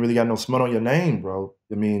 man. You ain't really got no smut on your name, bro.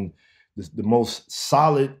 I mean, the most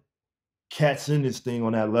solid cats in this thing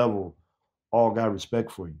on that level all got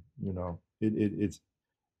respect for you. You know,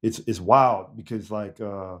 it's wild because like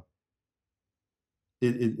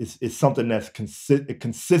it's something that's it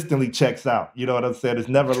consistently checks out. You know what I'm saying? It's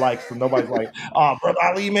never like so nobody's like, oh, brother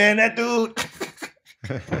Ali, man, that dude.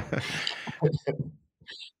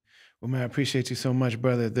 Well, man, I appreciate you so much,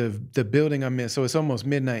 brother. The building I'm in, so it's almost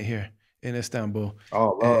midnight here in Istanbul.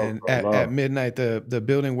 Oh, love, And bro, at love. midnight, the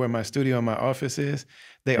building where my studio and my office is,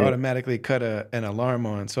 they Yeah. automatically cut an alarm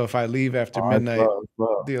on. So if I leave after Oh, it's midnight, love, it's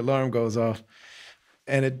love. the alarm goes off.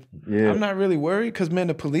 And Yeah, I'm not really worried because, man,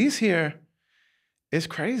 the police here, it's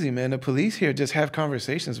crazy, man. The police here just have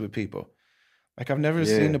conversations with people. Like I've never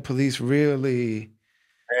seen yeah, the police really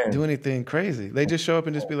do man, anything crazy. They just show up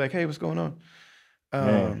and just be like, "Hey, what's going on?"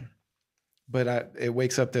 man, Um, but it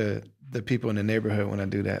wakes up the people in the neighborhood when I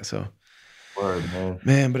do that. So, word, man.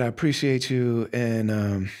 man, but I appreciate you,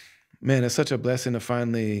 and man, it's such a blessing to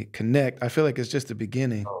finally connect. I feel like it's just the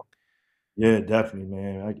beginning. Oh, yeah, definitely,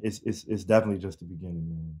 man. Like, it's definitely just the beginning,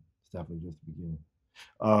 man. It's definitely just the beginning.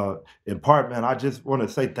 Uh, in part, man, I just want to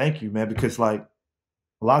say thank you, man, because like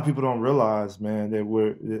a lot of people don't realize, man, that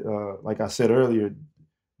we're like I said earlier,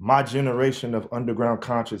 my generation of underground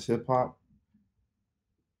conscious hip hop,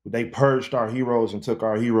 they purged our heroes and took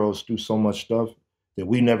our heroes through so much stuff that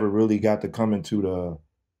we never really got to come into the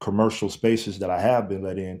commercial spaces that I have been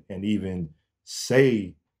let in and even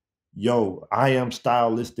say, yo, I am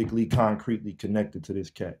stylistically, concretely connected to this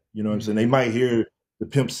cat. You know what I'm saying? They might hear the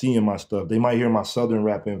Pimp C in my stuff. They might hear my Southern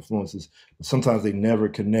rap influences, but sometimes they never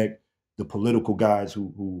connect the political guys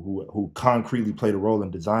who concretely played a role in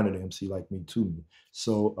designing an MC like me to me.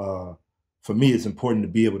 So for me, it's important to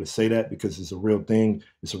be able to say that because it's a real thing.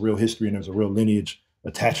 It's a real history and there's a real lineage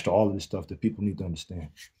attached to all of this stuff that people need to understand.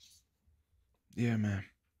 Yeah, man.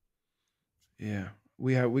 Yeah,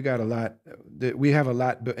 we got a lot. We have a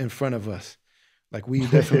lot in front of us. Like we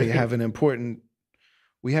definitely have an important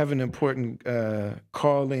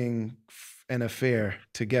calling and affair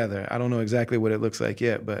together. I don't know exactly what it looks like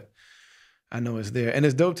yet, but I know it's there. And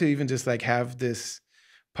it's dope to even just like have this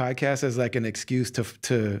podcast as like an excuse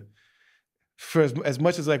to for as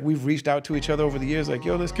much as like we've reached out to each other over the years, like,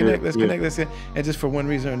 yo, let's Yeah, connect, let's yeah, connect, let's connect. And just for one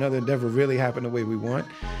reason or another, it never really happened the way we want.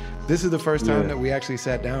 This is the first time yeah. that we actually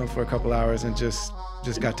sat down for a couple hours and just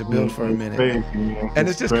got to build for a It's minute. crazy, man. And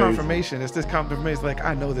It's it's just crazy. confirmation. It's just confirmation. Like,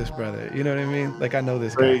 I know this brother. You know what I mean? Like, I know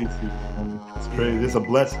this guy. Crazy, man. It's Yeah. crazy. It's a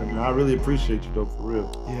blessing, man. I really appreciate you, though, for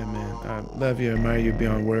real. Yeah, man. I love you, admire you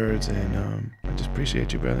beyond words, and I just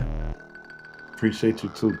appreciate you, brother. Appreciate you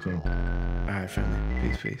too, King. All right, family.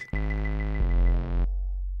 Peace, peace.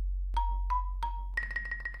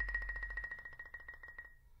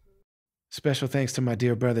 Special thanks to my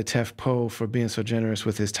dear brother Tef Poe for being so generous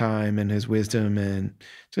with his time and his wisdom and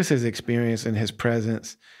just his experience and his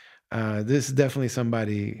presence. This is definitely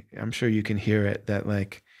somebody, I'm sure you can hear it, that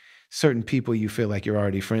like certain people you feel like you're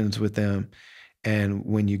already friends with them. And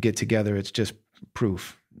when you get together, it's just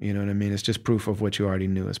proof. You know what I mean? It's just proof of what you already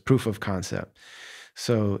knew. It's proof of concept.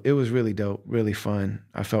 So it was really dope, really fun.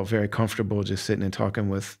 I felt very comfortable just sitting and talking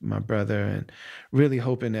with my brother and really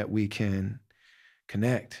hoping that we can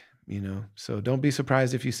connect, you know. So don't be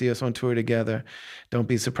surprised if you see us on tour together. Don't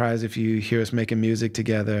be surprised if you hear us making music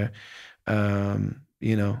together,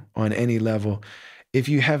 you know, on any level. If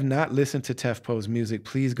you have not listened to Tef Poe's music,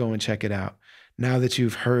 please go and check it out. Now that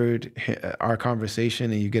you've heard our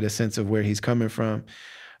conversation and you get a sense of where he's coming from,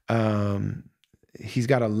 um, he's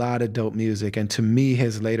got a lot of dope music. And to me,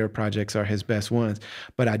 his later projects are his best ones.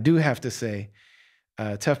 But I do have to say,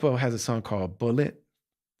 Tef Poe has a song called Bullet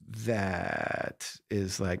that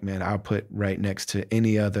is like, man, I'll put right next to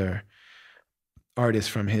any other artist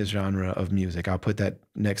from his genre of music. I'll put that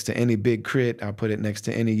next to any Big Crit. I'll put it next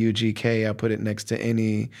to any UGK. I'll put it next to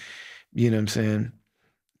any, you know what I'm saying?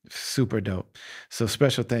 Super dope. So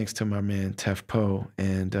special thanks to my man Tef Poe,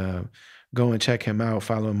 and go and check him out.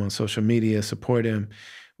 Follow him on social media. Support him.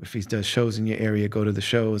 If he does shows in your area, go to the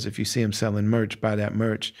shows. If you see him selling merch, buy that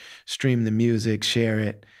merch. Stream the music, share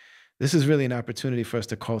it. This is really an opportunity for us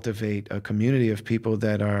to cultivate a community of people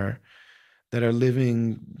that are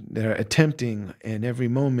living, that are attempting in every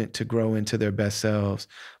moment to grow into their best selves,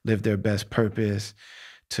 live their best purpose,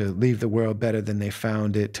 to leave the world better than they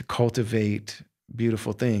found it, to cultivate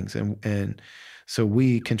beautiful things. And so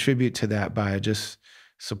we contribute to that by just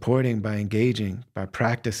supporting, by engaging, by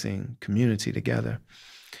practicing community together.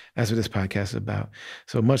 That's what this podcast is about.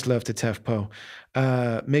 So much love to Tef Poe.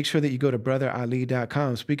 Make sure that you go to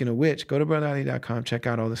brotherali.com. Speaking of which, go to brotherali.com. Check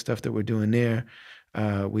out all the stuff that we're doing there.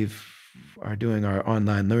 We've are doing our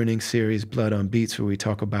online learning series, Blood on Beats, where we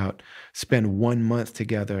talk about spend 1 month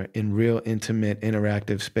together in real intimate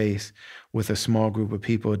interactive space with a small group of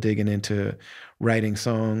people digging into writing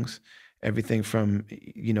songs, everything from,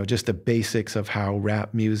 just the basics of how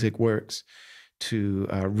rap music works to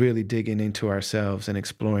really digging into ourselves and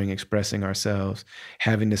exploring, expressing ourselves,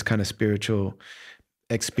 having this kind of spiritual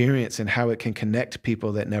experience and how it can connect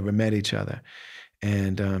people that never met each other.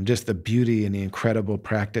 And just the beauty and the incredible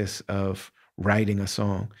practice of writing a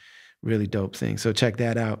song. Really dope thing. So check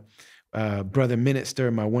that out. Brother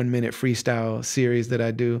Minister, my 1 minute freestyle series that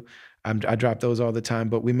I do. I drop those all the time,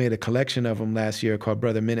 but we made a collection of them last year called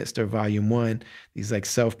Brother Minister Volume 1. These like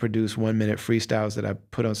self-produced 1 minute freestyles that I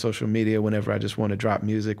put on social media whenever I just want to drop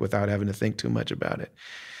music without having to think too much about it.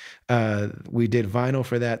 We did vinyl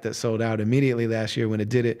for that sold out immediately last year when it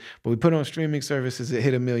did it. But we put on streaming services, it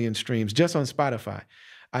hit 1 million streams just on Spotify.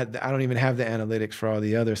 I don't even have the analytics for all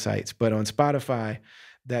the other sites, but on Spotify,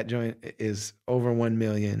 that joint is over 1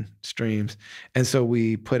 million streams. And so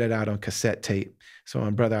we put it out on cassette tape. So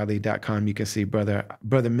on brotherali.com, you can see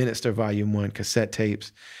Brother Minister Volume 1 cassette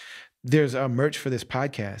tapes. There's a merch for this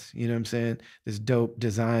podcast. You know what I'm saying? This dope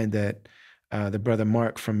design that the brother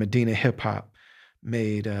Mark from Medina Hip Hop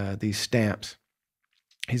made, these stamps.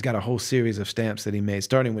 He's got a whole series of stamps that he made,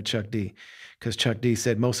 starting with Chuck D, because Chuck D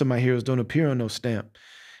said, most of my heroes don't appear on no stamp.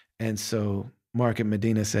 And so Mark at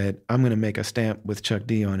Medina said, I'm going to make a stamp with Chuck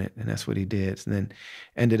D on it. And that's what he did. And then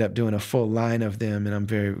ended up doing a full line of them. And I'm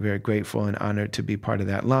very, very grateful and honored to be part of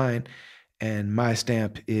that line. And my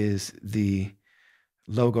stamp is the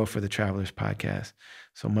logo for the Travelers Podcast.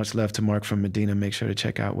 So much love to Mark from Medina. Make sure to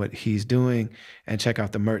check out what he's doing and check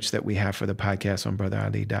out the merch that we have for the podcast on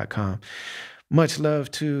brotherali.com. Much love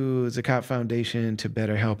to Zakat Foundation, to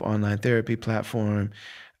Better Help Online Therapy Platform,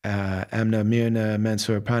 Amna Mirna,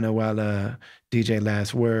 Mansour Panawala, DJ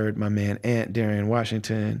Last Word, my man Ant, Darian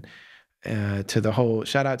Washington, to the whole,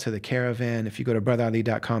 shout out to the caravan. If you go to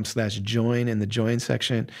brotherali.com/join in the join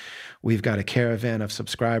section, we've got a caravan of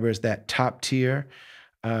subscribers. That top tier,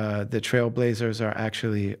 the Trailblazers, are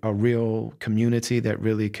actually a real community that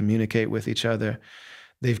really communicate with each other.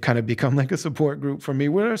 They've kind of become like a support group for me.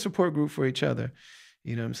 We're a support group for each other.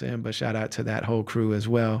 You know what I'm saying? But shout out to that whole crew as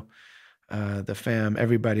well. The fam,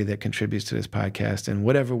 everybody that contributes to this podcast in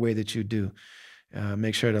whatever way that you do.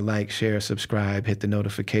 Make sure to like, share, subscribe, hit the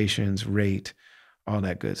notifications, rate, all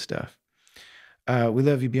that good stuff. We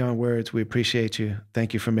love you beyond words. We appreciate you.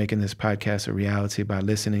 Thank you for making this podcast a reality by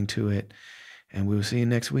listening to it. And we will see you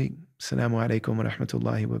next week. Assalamu alaikum wa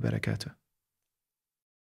rahmatullahi wa barakatuh.